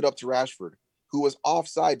lofted up to Rashford, who was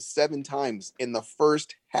offside 7 times in the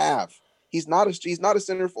first half. He's not a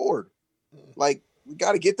center forward. Like, we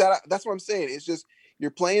got to get that. That's what I'm saying. It's just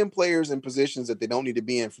you're playing players in positions that they don't need to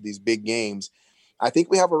be in for these big games. I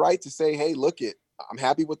think we have a right to say, hey, look, I'm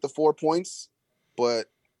happy with the 4 points, but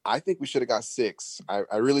I think we should have got 6.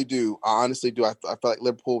 I really do. I honestly do. I feel like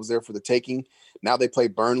Liverpool was there for the taking. Now they play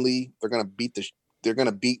Burnley. They're gonna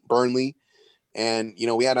beat Burnley. And,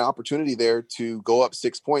 we had an opportunity there to go up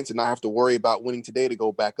 6 points and not have to worry about winning today to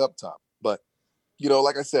go back up top. But,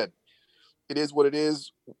 like I said, it is what it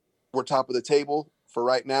is. We're top of the table for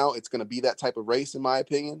right now. It's going to be that type of race, in my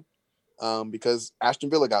opinion, because Aston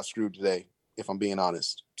Villa got screwed today, if I'm being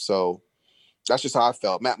honest. So that's just how I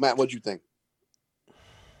felt. Matt, what'd you think?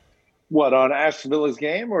 What, on Aston Villa's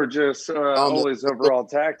game or just Ole's overall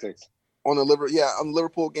tactics? On the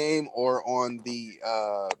Liverpool game or on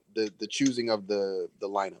the choosing of the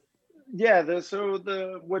lineup. Yeah,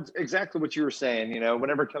 exactly what you were saying.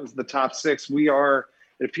 Whenever it comes to the top 6,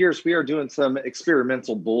 it appears we are doing some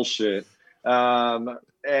experimental bullshit and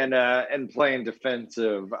playing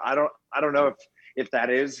defensive. I don't know if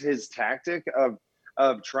that is his tactic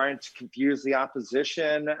of trying to confuse the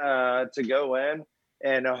opposition to go in,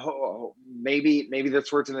 and maybe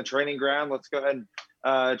this worked in the training ground. Let's go ahead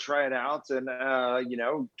and try it out and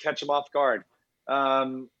catch them off guard.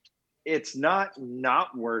 It's not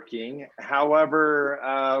working.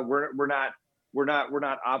 However, we're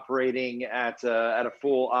not operating at a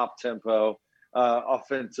full op tempo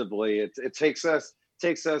offensively. It takes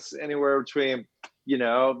us anywhere between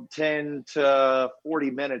 10 to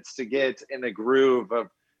 40 minutes to get in the groove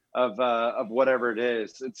of whatever it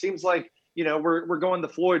is. It seems like we're going the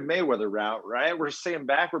Floyd Mayweather route, right? We're staying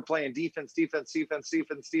back. We're playing defense the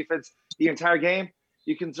entire game.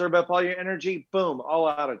 You conserve up all your energy, boom, all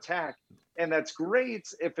out attack. And that's great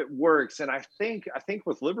if it works. And I think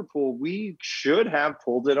with Liverpool, we should have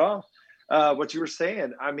pulled it off. What you were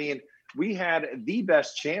saying, I mean, we had the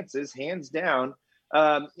best chances, hands down,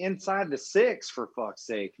 inside the 6, for fuck's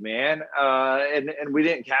sake, man. And we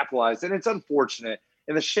didn't capitalize. And it's unfortunate.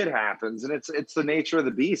 And the shit happens. And it's the nature of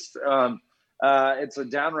the beast. It's a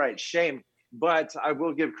downright shame. But I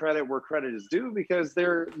will give credit where credit is due, because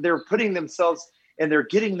they're putting themselves and they're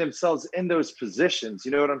getting themselves in those positions.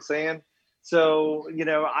 You know what I'm saying? So,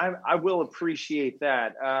 I will appreciate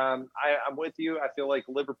that. I'm with you. I feel like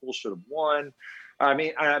Liverpool should have won. I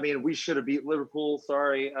mean, we should have beat Liverpool.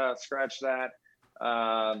 Sorry, scratch that.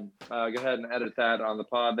 Go ahead and edit that on the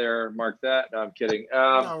pod there. Mark that. No, I'm kidding.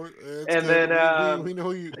 No, and good. then we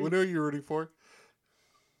know you're rooting for.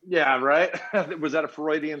 Yeah, right. Was that a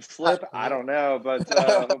Freudian slip? I don't know, but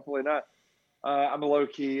hopefully not. I'm a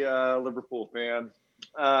low-key Liverpool fan.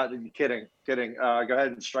 Kidding. Go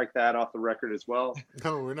ahead and strike that off the record as well.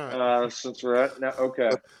 No, we're not. Since we're at no,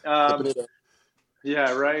 okay.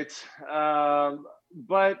 Yeah, right.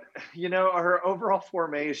 But our overall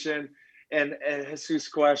formation and Jesus'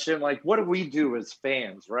 question, like, what do we do as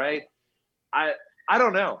fans, right? I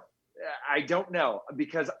don't know. I don't know,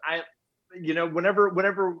 because whenever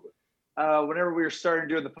we were starting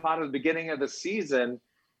doing the pod at the beginning of the season,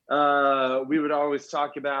 we would always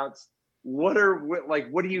talk about what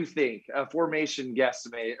do you think? Formation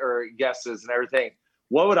guesstimate or guesses and everything.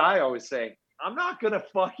 What would I always say? I'm not going to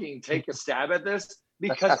fucking take a stab at this,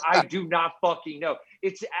 because I do not fucking know.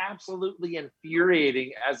 It's absolutely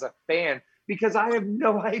infuriating as a fan, because I have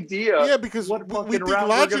no idea. Yeah, because what we think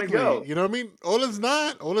logically. Go. You know what I mean? Ola's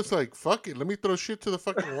not. Ola's like, fuck it. Let me throw shit to the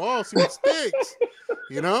fucking wall, see what sticks.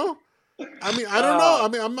 I mean, I don't know. I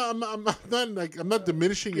mean, I'm not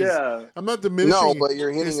diminishing his. Yeah. I'm not diminishing. No, but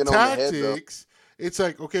you're hitting it tactics. On the head, though. It's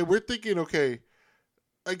like, okay, we're thinking, okay,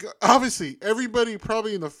 like, obviously everybody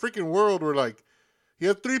probably in the freaking world were like, you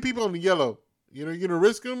have 3 people on the yellow. You're gonna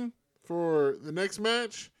risk them for the next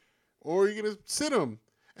match, or you're gonna sit them.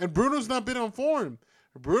 And Bruno's not been on form.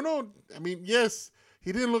 Bruno, I mean, yes,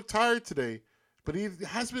 he didn't look tired today, but he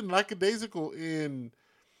has been lackadaisical in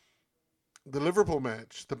the Liverpool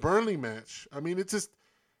match, the Burnley match. I mean, it's just,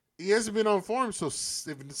 he hasn't been on form. So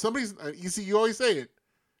if somebody's, you always say it,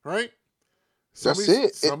 right? That's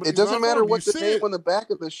it. It doesn't matter what the name sit. on the back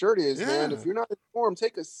of the shirt is, man. Yeah. If you're not in form,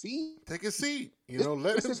 take a seat. Take a seat.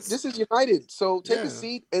 This is United. So take a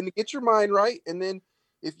seat and get your mind right. And then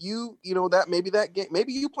if you know that game,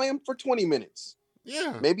 maybe you play him for 20 minutes.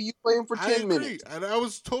 Yeah. Maybe you play him for 10 minutes. And I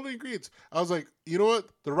was totally agreed. I was like, you know what?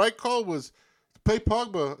 The right call was to play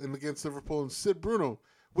Pogba against Liverpool and sit Bruno,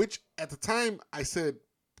 which at the time I said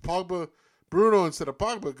Bruno instead of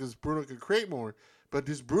Pogba because Bruno could create more. But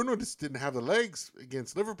Bruno just didn't have the legs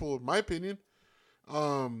against Liverpool, in my opinion.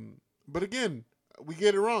 But again, we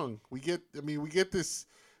get it wrong. We get this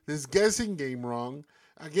guessing game wrong.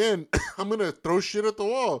 Again, I'm gonna throw shit at the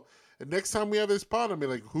wall. And next time we have this pod, I'm be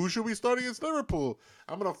like, who should we start against Liverpool?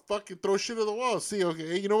 I'm gonna fucking throw shit at the wall. See,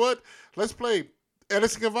 okay, hey, you know what? Let's play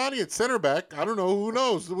Edison Cavani at center back. I don't know. Who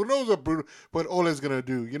knows? Who knows what Ole's gonna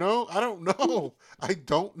do? You know? I don't know. I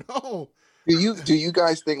don't know. Do you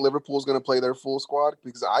guys think Liverpool's going to play their full squad?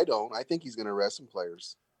 Because I don't. I think he's going to rest some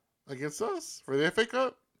players against us for the FA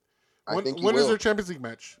Cup. When is their Champions League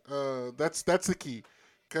match? That's the key.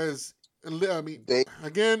 Because I mean,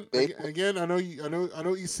 again, I know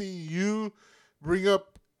you see you bring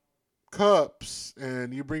up cups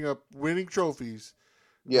and you bring up winning trophies.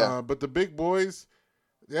 Yeah. But the big boys,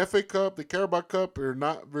 the FA Cup, the Carabao Cup are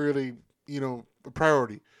not really a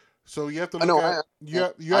priority. So you have to look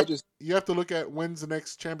you have to look at when's the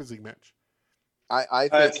next Champions League match. I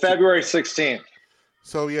think it's February 16th.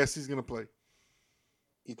 So yes, he's gonna play.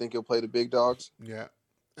 You think he'll play the big dogs? Yeah,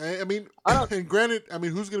 I mean, and granted, I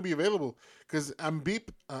mean, who's gonna be available? Because Matip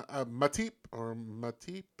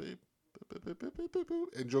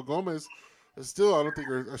and Joe Gomez still, I don't think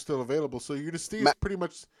are still available. So you're gonna see pretty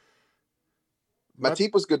much.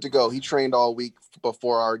 Matip was good to go. He trained all week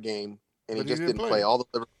before our game, and he just didn't play. All the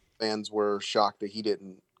Liverpool fans were shocked that he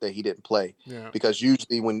didn't play. Yeah. Because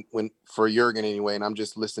usually when for Jurgen anyway, and I'm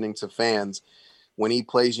just listening to fans, when he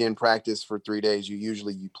plays you in practice for 3 days,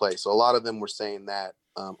 you play. So a lot of them were saying that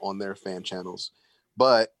on their fan channels.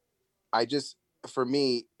 But for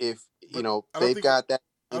me, if they've got that,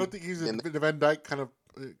 I don't think he's the Van Dijk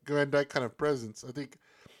kind of presence. I think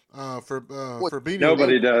Fabinho,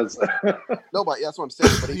 nobody does. Nobody. That's what I'm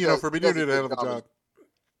saying. But Fabinho did a hell of a job.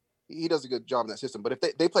 He does a good job in that system. But if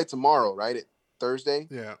they play tomorrow, right, at Thursday,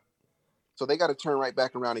 yeah. So they got to turn right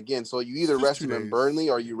back around again. So you either rest him in Burnley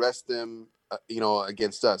or you rest him,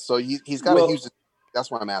 against us. So he's got to use it. That's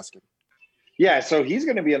why I'm asking. Yeah, so he's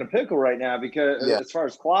going to be in a pickle right now because as far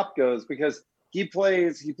as Klopp goes, because he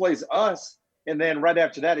plays us, and then right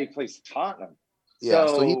after that he plays Tottenham. Yeah.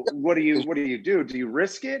 So what do you do? Do you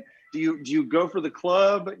risk it? Do you go for the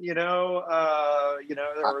club? Or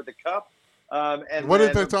the cup? And when did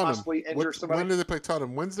they play possibly injure somebody? When did they play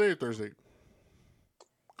Tottenham? Wednesday or Thursday?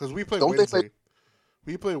 Because we play Wednesday.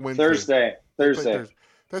 We play Wednesday. Thursday.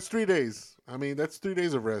 That's 3 days. I mean, that's 3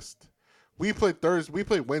 days of rest. We play Thursday. We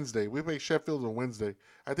play Wednesday. We play Sheffield on Wednesday.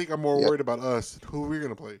 I think I'm more worried about us, who we're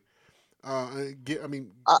gonna play. I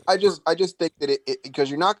just think that it because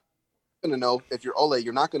you're not going to know if you're Ole,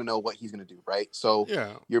 you're not going to know what he's going to do, right? So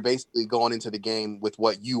you're basically going into the game with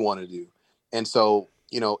what you want to do, and so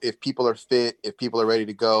if people are fit, if people are ready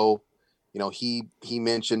to go, he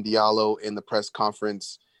mentioned Diallo in the press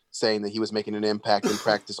conference saying that he was making an impact in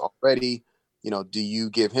practice already. Do you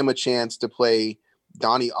give him a chance to play?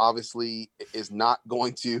 Donnie obviously is not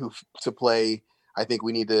going to play. I think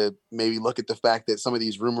we need to maybe look at the fact that some of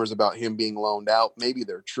these rumors about him being loaned out, maybe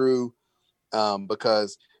they're true,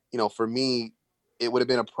 because, for me, it would have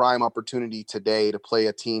been a prime opportunity today to play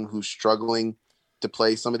a team who's struggling to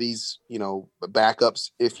play some of these,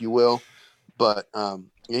 backups, if you will. But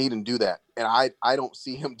he didn't do that. And I don't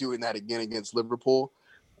see him doing that again against Liverpool.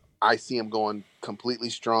 I see him going completely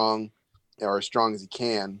strong or as strong as he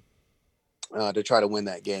can to try to win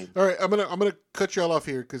that game. All right, I'm gonna cut you all off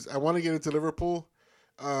here because I want to get into Liverpool,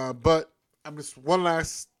 but I'm just one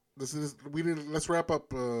last. Let's wrap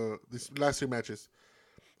up these last 2 matches.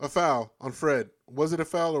 A foul on Fred. Was it a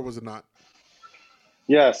foul or was it not?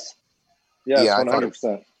 Yes. Yeah,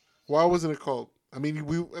 100%. Why wasn't it called? I mean,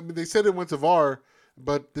 they said it went to VAR,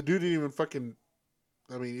 but the dude didn't even fucking.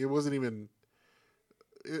 I mean, it wasn't even.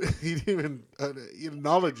 He didn't even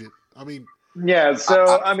acknowledge it. I mean. Yeah,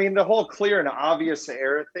 so I mean the whole clear and obvious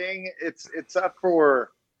error thing, it's up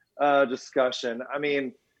for discussion. I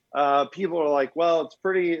mean, people are like, well, it's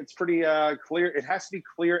pretty clear. It has to be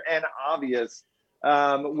clear and obvious,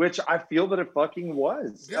 which I feel that it fucking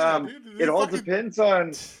was. Yeah, it all depends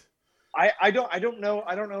on. I don't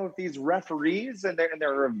know if these referees and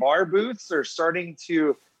their VAR booths are starting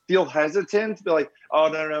to feel hesitant to be like, oh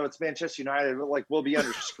no, it's Manchester United, but like we'll be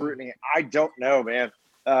under scrutiny. I don't know, man.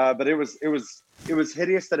 but it was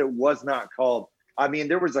hideous that it was not called. I mean,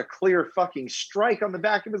 there was a clear fucking strike on the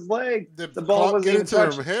back of his leg. Did The ball Klopp wasn't get even into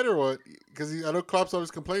touched. their head or what? Because I know Klopp's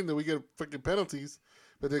always complaining that we get fucking penalties,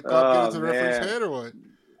 but did Klopp get into the referee's head or what?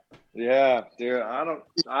 Yeah, dude, I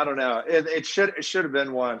don't know. It should have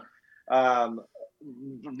been one.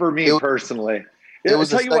 For me personally,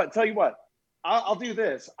 tell you what. I'll do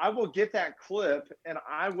this. I will get that clip and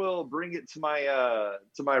I will bring it to my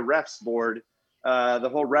refs board, the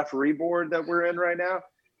whole referee board that we're in right now,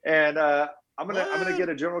 and I'm gonna get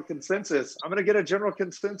a general consensus.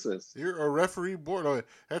 You're a referee board. Oh,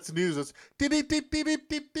 that's news. That's breaking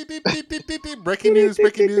news.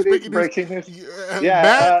 Yeah,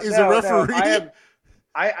 Matt is a referee.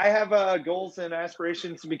 I have goals and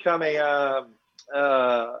aspirations to become a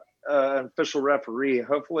official referee.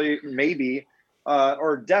 Hopefully, maybe,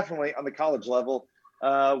 or definitely on the college level.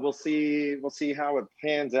 We'll see how it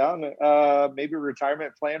pans out. And, maybe a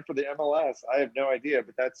retirement plan for the MLS. I have no idea,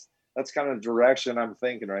 but that's kind of the direction I'm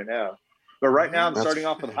thinking right now. But right now, I'm starting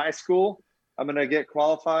off with high school. I'm going to get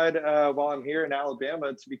qualified while I'm here in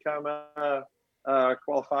Alabama to become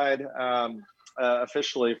qualified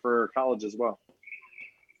officially for college as well.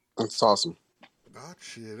 That's awesome. Oh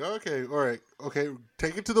shit! Okay, all right. Okay,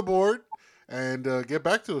 take it to the board and get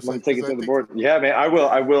back to us. I'm gonna take it to the board. Yeah, man, I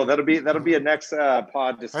will. That'll be a next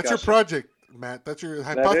pod discussion. That's your project, Matt. That's your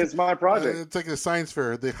hypothesis. That is my project. It's like a science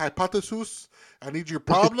fair. The hypothesis. I need your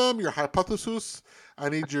problem, your hypothesis. I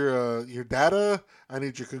need your data. I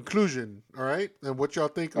need your conclusion. All right, and what y'all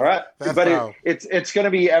think? All right, but it's going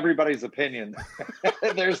to be everybody's opinion.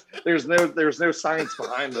 there's no science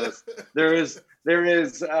behind this. There's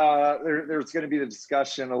going to be the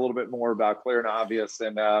discussion a little bit more about clear and obvious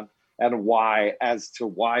and why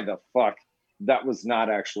the fuck that was not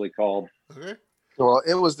actually called. Okay. Well,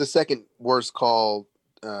 it was the second worst call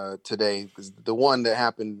today because the one that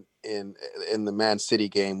happened in the Man City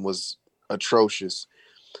game was atrocious,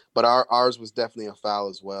 but ours was definitely a foul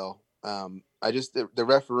as well. The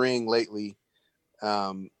refereeing lately,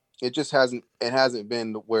 it just hasn't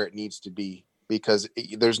been where it needs to be because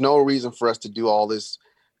there's no reason for us to do all this.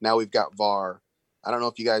 Now we've got VAR. I don't know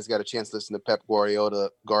if you guys got a chance to listen to Pep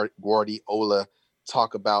Guardiola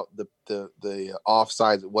talk about the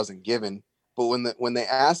offside that wasn't given, but when they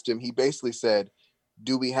asked him, he basically said,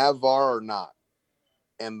 "Do we have VAR or not?"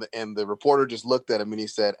 And the reporter just looked at him and he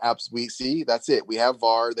said, "Absolutely. See, that's it. We have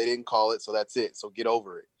VAR. They didn't call it, so that's it. So get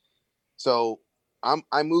over it." So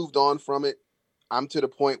I moved on from it. I'm to the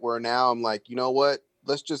point where now I'm like, you know what?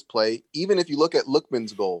 Let's just play. Even if you look at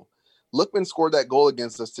Lookman's goal, Lookman scored that goal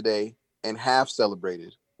against us today and half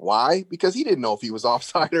celebrated. Why? Because he didn't know if he was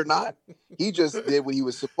offside or not. He just did what he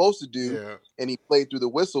was supposed to do, and he played through the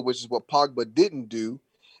whistle, which is what Pogba didn't do.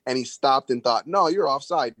 And he stopped and thought, "No, you're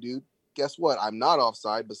offside, dude. Guess what? I'm not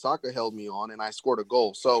offside. Basaka held me on, and I scored a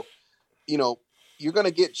goal." So, you're going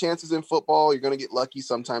to get chances in football. You're going to get lucky.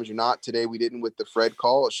 Sometimes you're not. Today we didn't with the Fred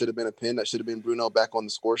call. It should have been a pin. That should have been Bruno back on the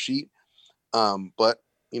score sheet. But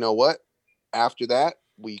you know what? After that,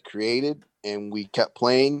 we created and we kept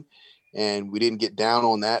playing, and we didn't get down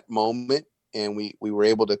on that moment, and we were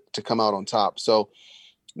able to come out on top. So,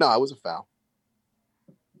 no, it was a foul.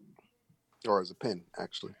 Or it was a pin,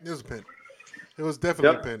 actually. It was a pin. It was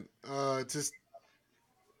definitely a pin. Just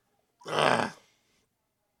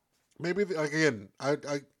maybe again. I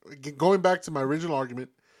going back to my original argument.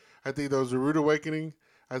 I think that was a rude awakening.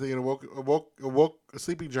 I think it awoke a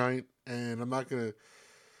sleeping giant, and I'm not going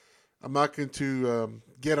to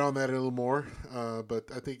get on that a little more. But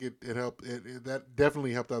I think it helped. That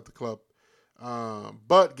definitely helped out the club.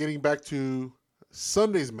 But getting back to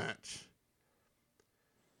Sunday's match,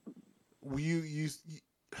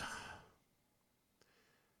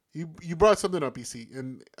 You brought something up, EC,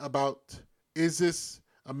 and about is this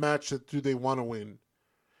a match that do they want to win?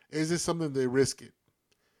 Is this something they risk it?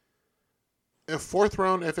 A fourth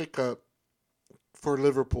round FA Cup for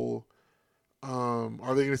Liverpool.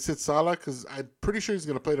 Are they going to sit Salah? Because I'm pretty sure he's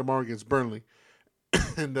going to play tomorrow against Burnley,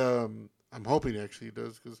 and I'm hoping actually he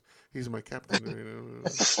does because he's my captain.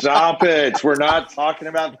 Stop it! We're not talking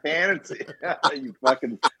about fantasy. You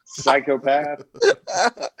fucking psychopath.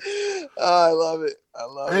 I love it.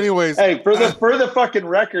 Anyways, hey, for the fucking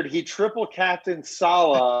record, he triple captained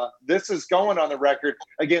Salah. This is going on the record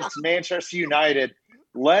against Manchester United.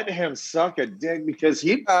 Let him suck a dick because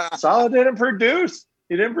Salah didn't produce.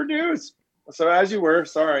 He didn't produce. So as you were,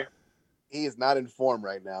 sorry. He is not in form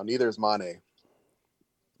right now. Neither is Mane.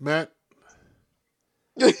 Matt.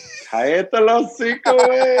 Cállate los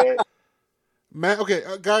hocico, Matt, okay,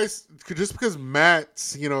 guys, just because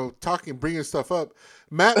Matt's, bringing stuff up,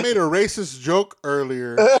 Matt made a racist joke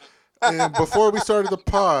earlier and before we started the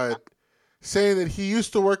pod, saying that he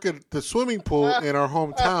used to work at the swimming pool in our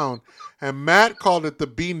hometown, and Matt called it the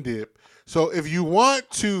bean dip. So if you want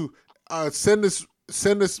to send us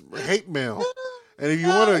hate mail, and if you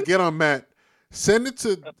want to get on Matt, send it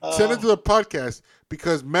to the podcast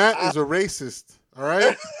because Matt is a racist. All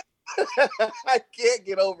right. I can't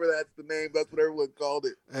get over that's the name. That's what everyone called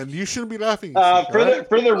it. And you shouldn't be laughing.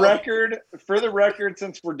 For the record,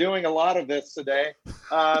 since we're doing a lot of this today,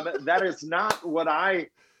 that is not what I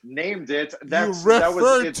named it. That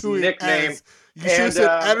was its nickname. You should have said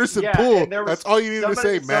Anderson Pool. That's all you needed to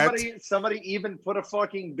say, Matt. Somebody even put a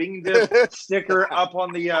fucking bean dip sticker up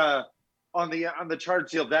on the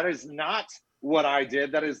charge deal. That is not what I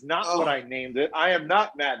did. That is not what I named it. I am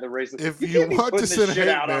not Matt the racist. If you want to send shit hate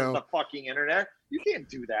out mail on the fucking internet, you can't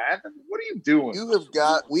do that. What are you doing?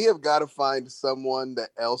 We have got to find someone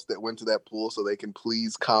else that went to that pool so they can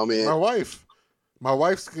please comment. My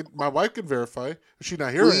wife can verify. She's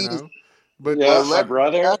not here right now. But my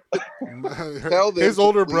brother, his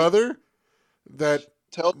older brother, that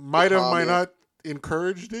might comment. not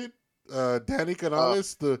encouraged it. Danny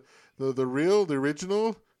Canales, the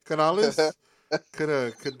original Canales,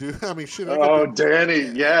 could do. I mean, shit. Danny,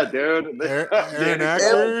 yeah, dude. Aaron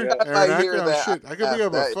Acker. Shit, I could bring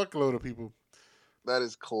up a fuckload of people. That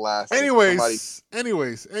is classic. Anyways,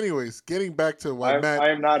 getting back to why I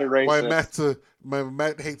am not a racist. Why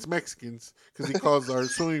Matt hates Mexicans because he calls our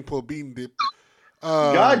swimming pool bean dip.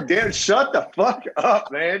 God damn, shut the fuck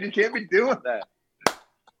up, man. You can't be doing that.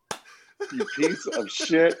 You piece of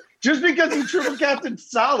shit. Just because you triple captain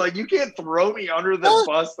Salah, you can't throw me under the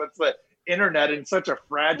bus. That's the internet in such a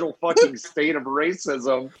fragile fucking state of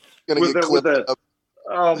racism.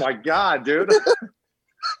 Oh my God, dude.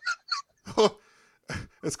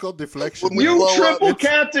 It's called deflection. You triple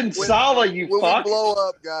captain Salah, you fuck. When we blow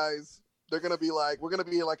up, guys, they're gonna be like, we're gonna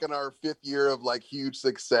be like in our 5th year of like huge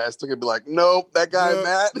success. They're gonna be like, nope, that guy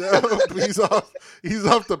Matt. No, he's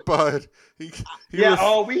off the pod. We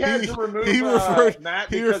had to remove Matt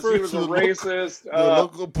because he was a racist.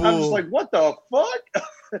 Local pool. I'm just like, what the fuck?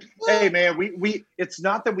 Hey man, we it's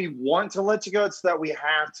not that we want to let you go, it's that we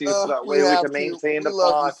have to, so that way we can maintain the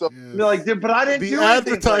pod. So You're like, dude, but I didn't do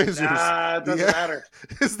advertisers. anything. Like, it doesn't matter.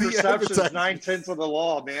 It's the Perception is advertisers. 9/10 of the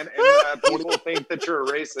law, man. And people think that you're a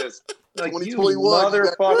racist. Like, you 2021,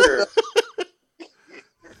 motherfucker.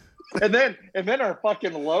 And then our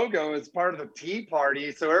fucking logo is part of the Tea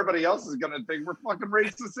Party, so everybody else is gonna think we're fucking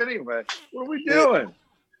racist anyway. What are we doing?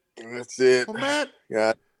 That's it. Well, Matt,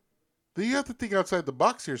 yeah. you have to think outside the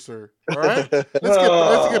box here, sir. All right, let's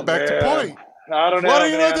get back to point. I don't know. Why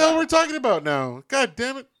don't you know what the hell we're talking about now? God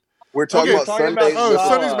damn it! We're talking about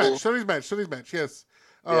Sundays. Sunday's match. Yes.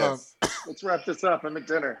 Yes. Let's wrap this up. I'm at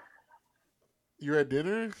dinner. You're at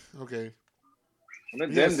dinner? Okay. I'm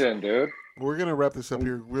at din, dude. We're gonna wrap this up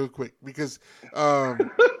here real quick because, no,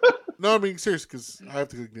 I'm being serious because I have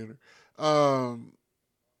to cook dinner.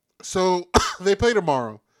 So they play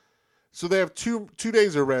tomorrow, so they have two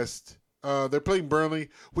days of rest. They're playing Burnley,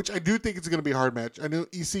 which I do think it's going to be a hard match. I know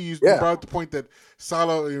EC brought up the point that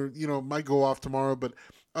Salah, might go off tomorrow, but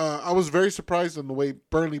I was very surprised on the way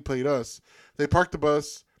Burnley played us. They parked the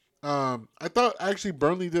bus. I thought actually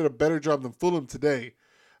Burnley did a better job than Fulham today.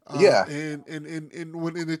 In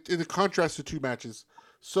the contrast to two matches.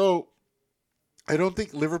 So I don't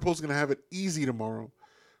think Liverpool's going to have it easy tomorrow.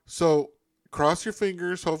 So cross your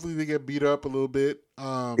fingers. Hopefully they get beat up a little bit.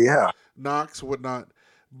 Knocks, whatnot.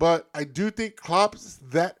 But I do think Klopp's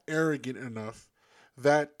that arrogant enough,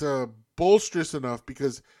 that bolsterous enough,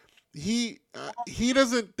 because he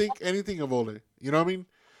doesn't think anything of Ole. You know what I mean?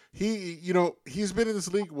 He's been in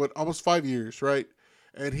this league almost 5 years, right?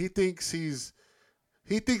 And he thinks he's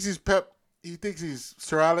Pep. He thinks he's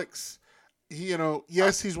Sir Alex.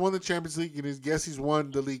 Yes, he's won the Champions League, and yes, he's won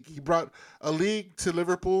the league. He brought a league to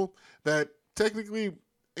Liverpool that technically,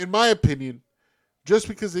 in my opinion, just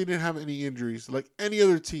because they didn't have any injuries like any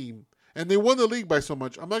other team, and they won the league by so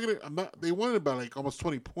much. They won it by like almost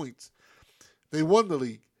 20 points. They won the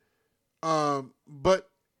league. But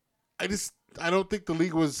I don't think the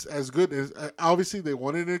league was as good as, obviously they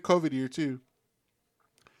won it in a COVID year too.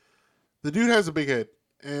 The dude has a big head.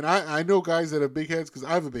 And I know guys that have big heads because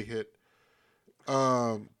I have a big head.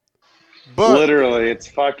 But literally, it's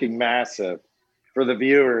fucking massive for the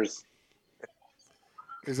viewers.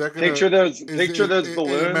 Is that gonna, picture those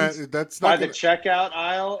balloons by the checkout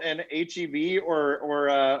aisle in HEB or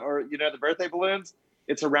the birthday balloons?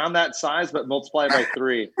 It's around that size, but multiply it by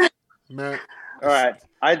 3. Matt, all right.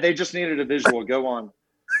 They just needed a visual. Go on.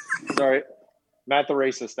 Sorry, Matt the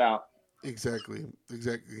racist out. Exactly.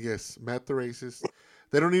 Yes, Matt the racist.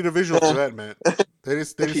 They don't need a visual for that, Matt. They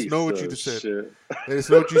just know what you just said. Shit. They just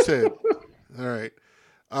know what you said. All right.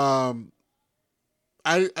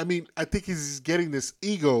 I mean, I think he's getting this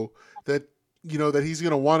ego that that he's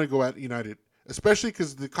gonna want to go at United, especially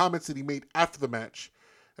because the comments that he made after the match.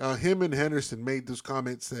 Him and Henderson made those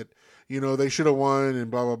comments that they should have won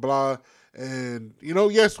and blah blah blah, and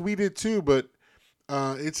yes, we did too, but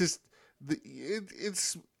it's just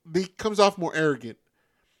it comes off more arrogant.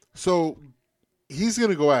 So he's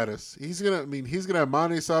gonna go at us. He's gonna have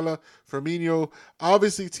Mane, Salah, Firmino,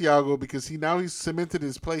 obviously Thiago because he's cemented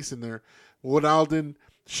his place in there. Ronaldo,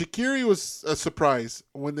 Shaqiri was a surprise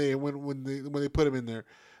when they put him in there.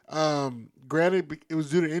 Granted, it was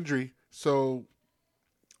due to injury,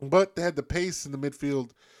 but they had the pace in the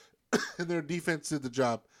midfield, and their defense did the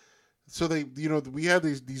job. So we had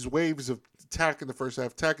these waves of attack in the first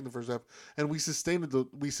half, and we sustained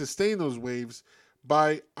those waves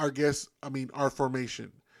by our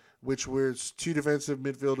formation, which was 2 defensive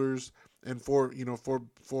midfielders and 4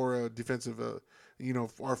 defensive,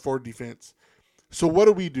 our 4 defense. So what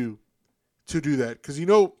do we do to do that? Because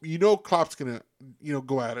Klopp's gonna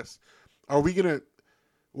go at us. Are we gonna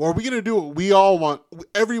do what we all want?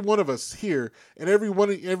 Every one of us here and every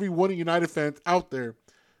one of United fans out there.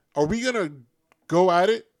 Are we gonna go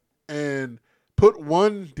at it and put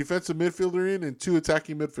 1 defensive midfielder in and 2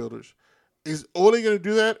 attacking midfielders? Is Ole going to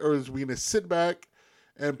do that, or is we going to sit back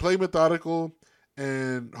and play methodical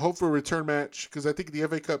and hope for a return match? Because I think the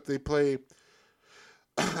FA Cup they play.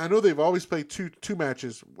 I know they've always played two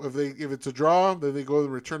matches. If it's a draw, then they go to the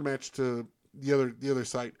return match to the other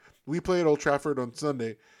site. We play at Old Trafford on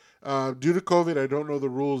Sunday. Due to COVID, I don't know the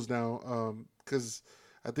rules now because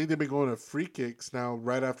I think they've been going to free kicks now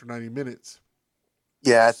right after 90 minutes.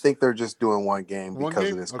 Yeah, I think they're just doing one game of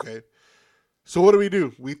this. Okay. So what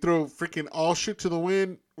do? We throw freaking all shit to the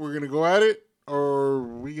wind? We're going to go at it? Or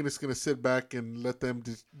are we just going to sit back and let them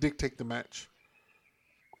dictate the match?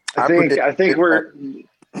 I think we're...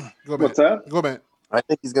 Go, What's that? Go, Matt. I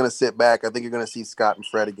think he's going to sit back. I think you're going to see Scott and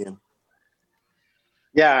Fred again.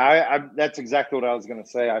 Yeah, I that's exactly what I was going to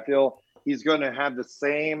say. I feel he's going to have the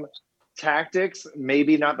same tactics,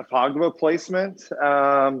 maybe not the Pogba placement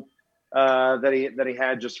that he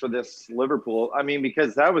had just for this Liverpool. I mean,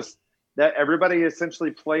 because that everybody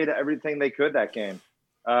essentially played everything they could that game.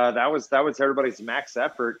 That was everybody's max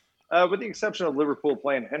effort, with the exception of Liverpool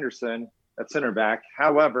playing Henderson at center back.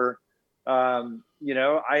 However,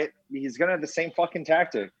 he's going to have the same fucking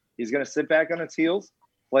tactic. He's going to sit back on his heels,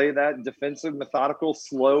 play that defensive, methodical,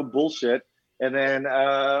 slow bullshit, and then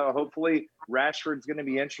hopefully Rashford's going to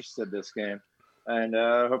be interested this game. And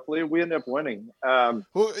hopefully we end up winning. You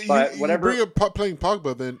bring up playing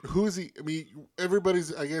Pogba, then who is he? I mean,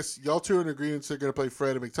 everybody's, I guess, y'all two are in agreement they're going to play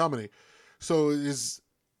Fred and McTominay. So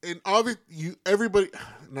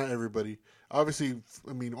not everybody. Obviously,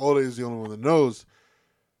 I mean, Ole is the only one that knows.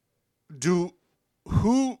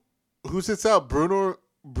 Who sits out, Bruno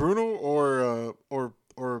or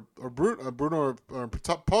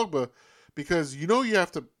Pogba? Because you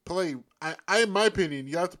have to play. I in my opinion,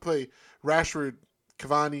 you have to play Rashford,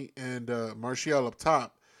 Cavani, and Martial up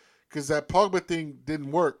top, because that Pogba thing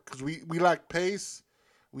didn't work because we lacked pace,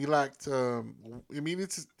 we lacked.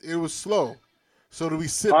 It was slow. So do we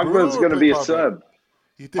sit? Pogba's going to be a Pogba? sub.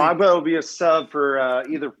 You think? Pogba will be a sub for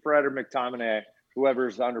either Fred or McTominay,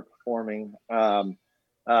 whoever's underperforming.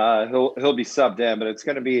 He'll be subbed in, but it's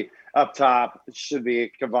going to be up top. It should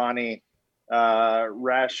be Cavani,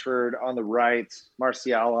 Rashford on the right,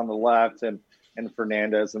 Martial on the left, and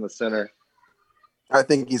Fernandez in the center. I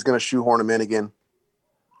think he's going to shoehorn him in again.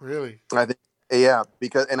 Really? I think, yeah,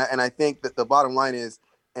 because I think that the bottom line is,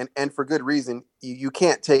 and for good reason, you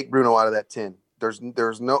can't take Bruno out of that 10.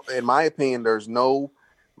 There's no, in my opinion, there's no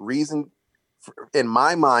reason in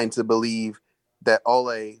my mind to believe that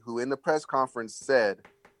Ole, who in the press conference said,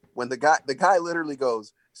 when the guy literally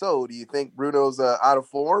goes, so do you think Bruno's out of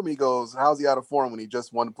form? He goes, how's he out of form when he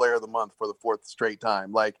just won Player of the Month for the 4th straight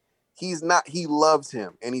time? Like, he's not, he loves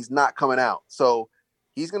him and he's not coming out. So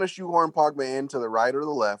he's going to shoehorn Pogba in to the right or the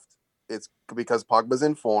left. It's because Pogba's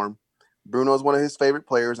in form. Bruno's one of his favorite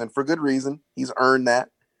players, and for good reason. He's earned that.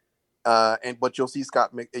 But you'll see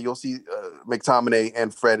McTominay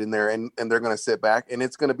and Fred in there, and they're going to sit back, and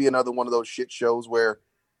it's going to be another one of those shit shows where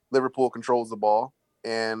Liverpool controls the ball,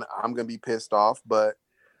 and I'm going to be pissed off. But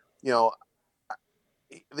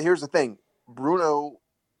here's the thing: Bruno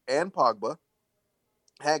and Pogba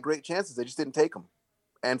had great chances; they just didn't take them.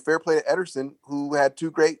 And fair play to Ederson, who had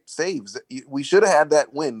 2 great saves. We should have had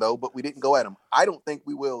that win though, but we didn't go at him. I don't think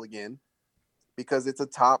we will again because it's a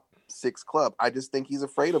top 6 club. I just think he's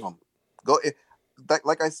afraid of him.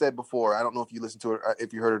 like I said before, I don't know if you listened to it,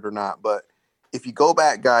 if you heard it or not, but if you go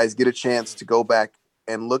back, guys, get a chance to go back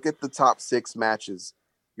and look at the top 6 matches,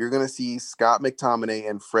 you're going to see Scott McTominay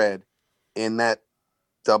and Fred in that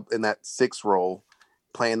 6 role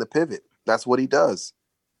playing the pivot. That's what he does.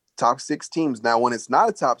 Top 6 teams. Now, when it's not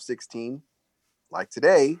a top 6 team, like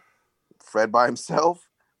today, Fred by himself,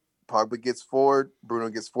 Pogba gets forward, Bruno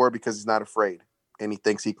gets forward because he's not afraid and he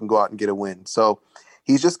thinks he can go out and get a win. So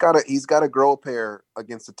he's got to grow a pair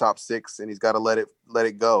against the top 6, and he's got to let it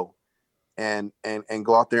go and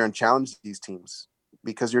go out there and challenge these teams,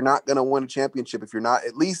 because you're not going to win a championship if you're not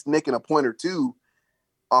at least nicking a point or two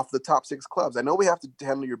off the top 6 clubs. I know we have to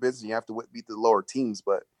handle your business. You have to beat the lower teams,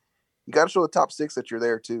 but you got to show the top 6 that you're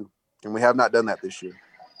there too. And we have not done that this year.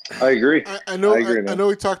 I agree. I know. I know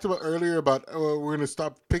we talked about earlier about we're going to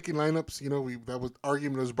stop picking lineups. You know, that was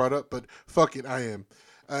argument was brought up, but fuck it, I am.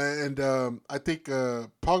 I think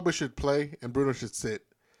Pogba should play and Bruno should sit.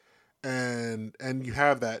 And you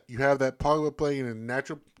have that. You have that Pogba playing in a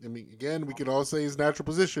natural. I mean, again, we could all say his natural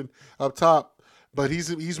position up top, but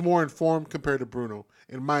he's more informed compared to Bruno,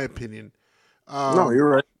 in my opinion. No, you're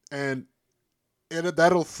right. And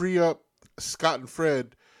that'll free up Scott and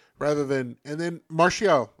Fred rather than, and then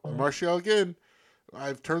Martial. Martial again.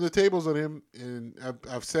 I've turned the tables on him, and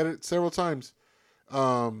I've said it several times.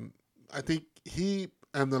 I think he,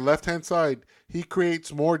 on the left-hand side, he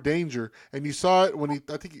creates more danger. And you saw it when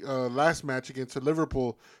I think last match against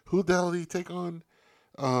Liverpool, who the hell did he take on?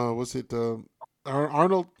 Was it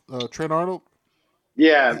Arnold? Trent Arnold?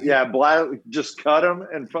 Yeah. Black just cut him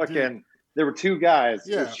and fucking. Dude. There were 2 guys.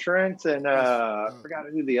 Yeah. It was Trent and I forgot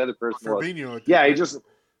who the other person Fabinho, was.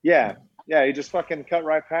 He just fucking cut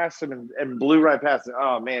right past him and blew right past him.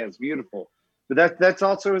 Oh man, it's beautiful. But that's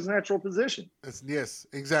also his natural position. Yes,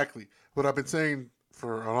 exactly. What I've been saying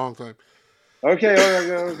for a long time. Okay,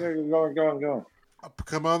 go.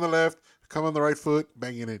 Come on the left, come on the right foot,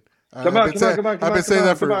 bang it in. Come on. I've been saying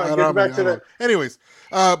that for I don't know. Anyways,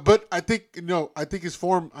 but I think his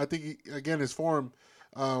form. I think his form.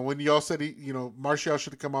 When y'all said Martial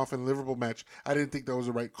should have come off in the Liverpool match, I didn't think that was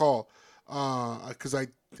the right call. Because I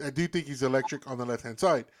do think he's electric on the left hand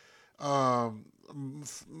side.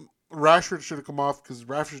 Rashford should have come off because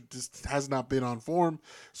Rashford just has not been on form.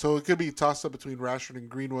 So it could be a toss-up between Rashford and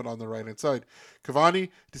Greenwood on the right-hand side. Cavani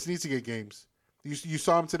just needs to get games. You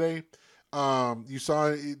saw him today. You saw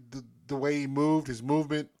the way he moved, his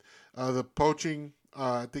movement, the poaching.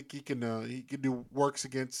 I think he can do works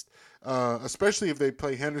against, especially if they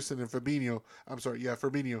play Henderson and Fabinho.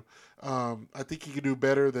 Fabinho. I think he can do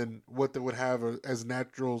better than what they would have as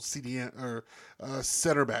natural CDM or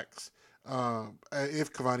center backs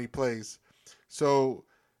if Cavani plays. So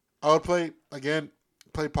I would play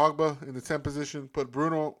Pogba in the 10 position, put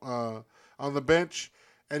Bruno on the bench,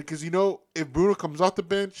 and because if Bruno comes off the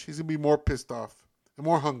bench, he's gonna be more pissed off and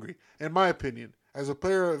more hungry, in my opinion. As a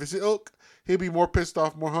player of his ilk, he'll be more pissed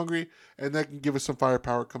off, more hungry, and that can give us some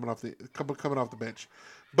firepower coming off the bench.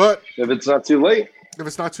 But if it's not too late,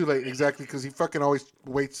 exactly, because he fucking always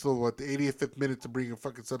waits till the 85th minute to bring a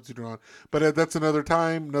fucking substitute on. But that's another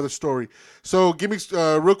time, another story. So give me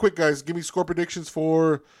real quick, guys. Give me score predictions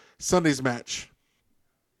for Sunday's match.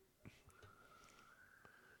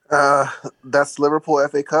 That's Liverpool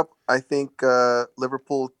FA Cup. I think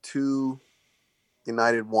Liverpool 2,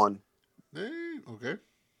 United 1. Okay.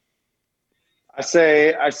 I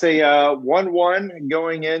say 1-1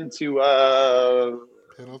 going into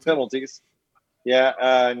penalties. Yeah,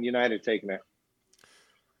 and United taking it.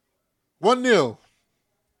 1-0.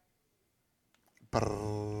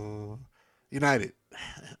 United.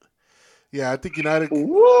 Yeah, I think United.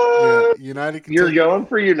 What? Yeah, United. You're going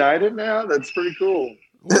for United now? That's pretty cool.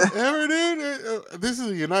 Whatever, dude. This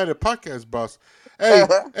is a United podcast, boss. Hey,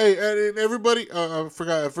 and everybody. I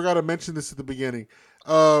forgot to mention this at the beginning.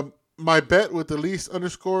 My bet with Elise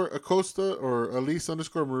 _ Acosta or Elise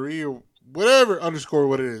 _ Marie or whatever _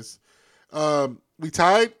 what it is. We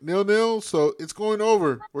tied 0-0, so it's going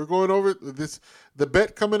over. We're going over this. The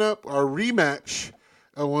bet coming up, our rematch,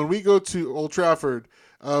 when we go to Old Trafford.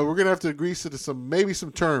 We're gonna have to agree to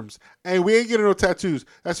some terms. And we ain't getting no tattoos.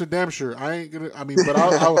 That's for damn sure. I ain't gonna. I mean, but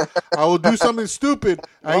I will do something stupid.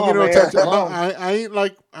 I ain't getting no tattoos. I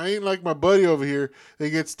ain't like my buddy over here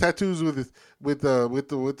that gets tattoos with what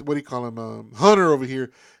do you call him? Hunter over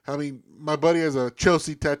here. I mean, my buddy has a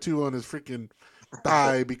Chelsea tattoo on his freaking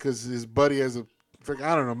thigh because his buddy has a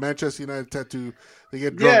Manchester United tattoo. They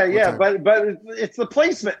get drunk. Yeah, but it's the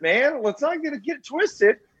placement, man. Let's not get it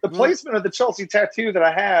twisted. The placement of the Chelsea tattoo that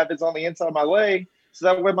I have is on the inside of my leg, so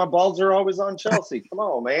that way my balls are always on Chelsea. Come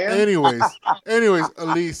on, man. Anyways,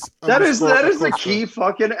 Elise. That is the key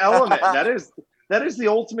fucking element. That is the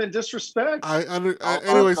ultimate disrespect. Anyways,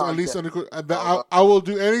 at least I will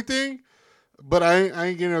do anything, but I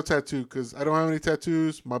ain't getting no tattoo because I don't have any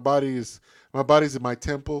tattoos. My body's in my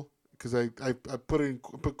temple because I put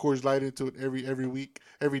Coors Light into it every week,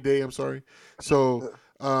 every day. I'm sorry. So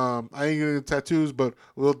I ain't getting tattoos, but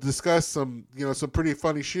we'll discuss some pretty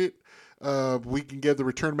funny shit. We can get the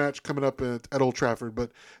return match coming up at Old Trafford.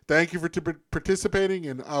 But thank you for participating,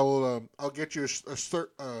 and I'll get you a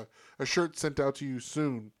shirt sent out to you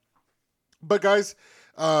soon. But guys,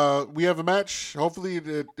 we have a match. Hopefully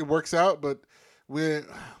it works out. But we're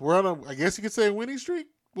on I guess you could say a winning streak.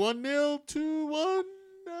 1-0, 2-1.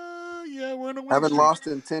 Yeah, we're on a winning Haven't streak. lost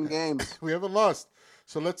in 10 games. We haven't lost.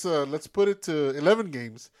 So let's put it to 11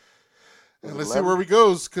 games. And let's see where we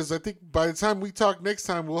goes, because I think by the time we talk next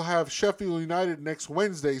time, we'll have Sheffield United next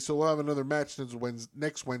Wednesday, so we'll have another match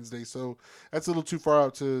next Wednesday. So that's a little too far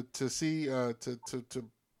out to see to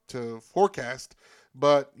forecast,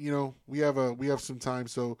 but we have some time.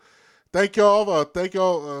 So thank y'all, Don't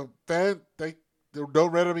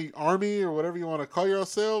Red Me Army or whatever you want to call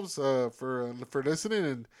yourselves for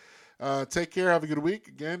listening, and take care. Have a good week.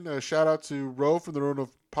 Again, shout out to Ro from the Rono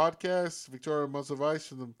Podcast, Victoria Monsavice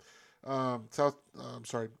from the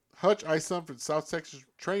Hutch Isom for South Texas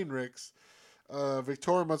Train Wrecks,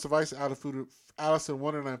 Victoria Monsavice out of Allison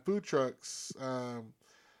 109 Food Trucks,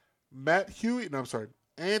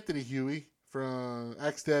 Anthony Huey from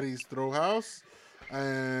Axe Daddy's Throw House,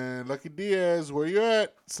 and Lucky Diaz. Where you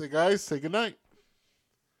at? Say good night.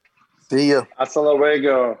 See ya. Hasta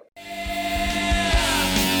luego.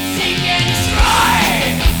 Sing it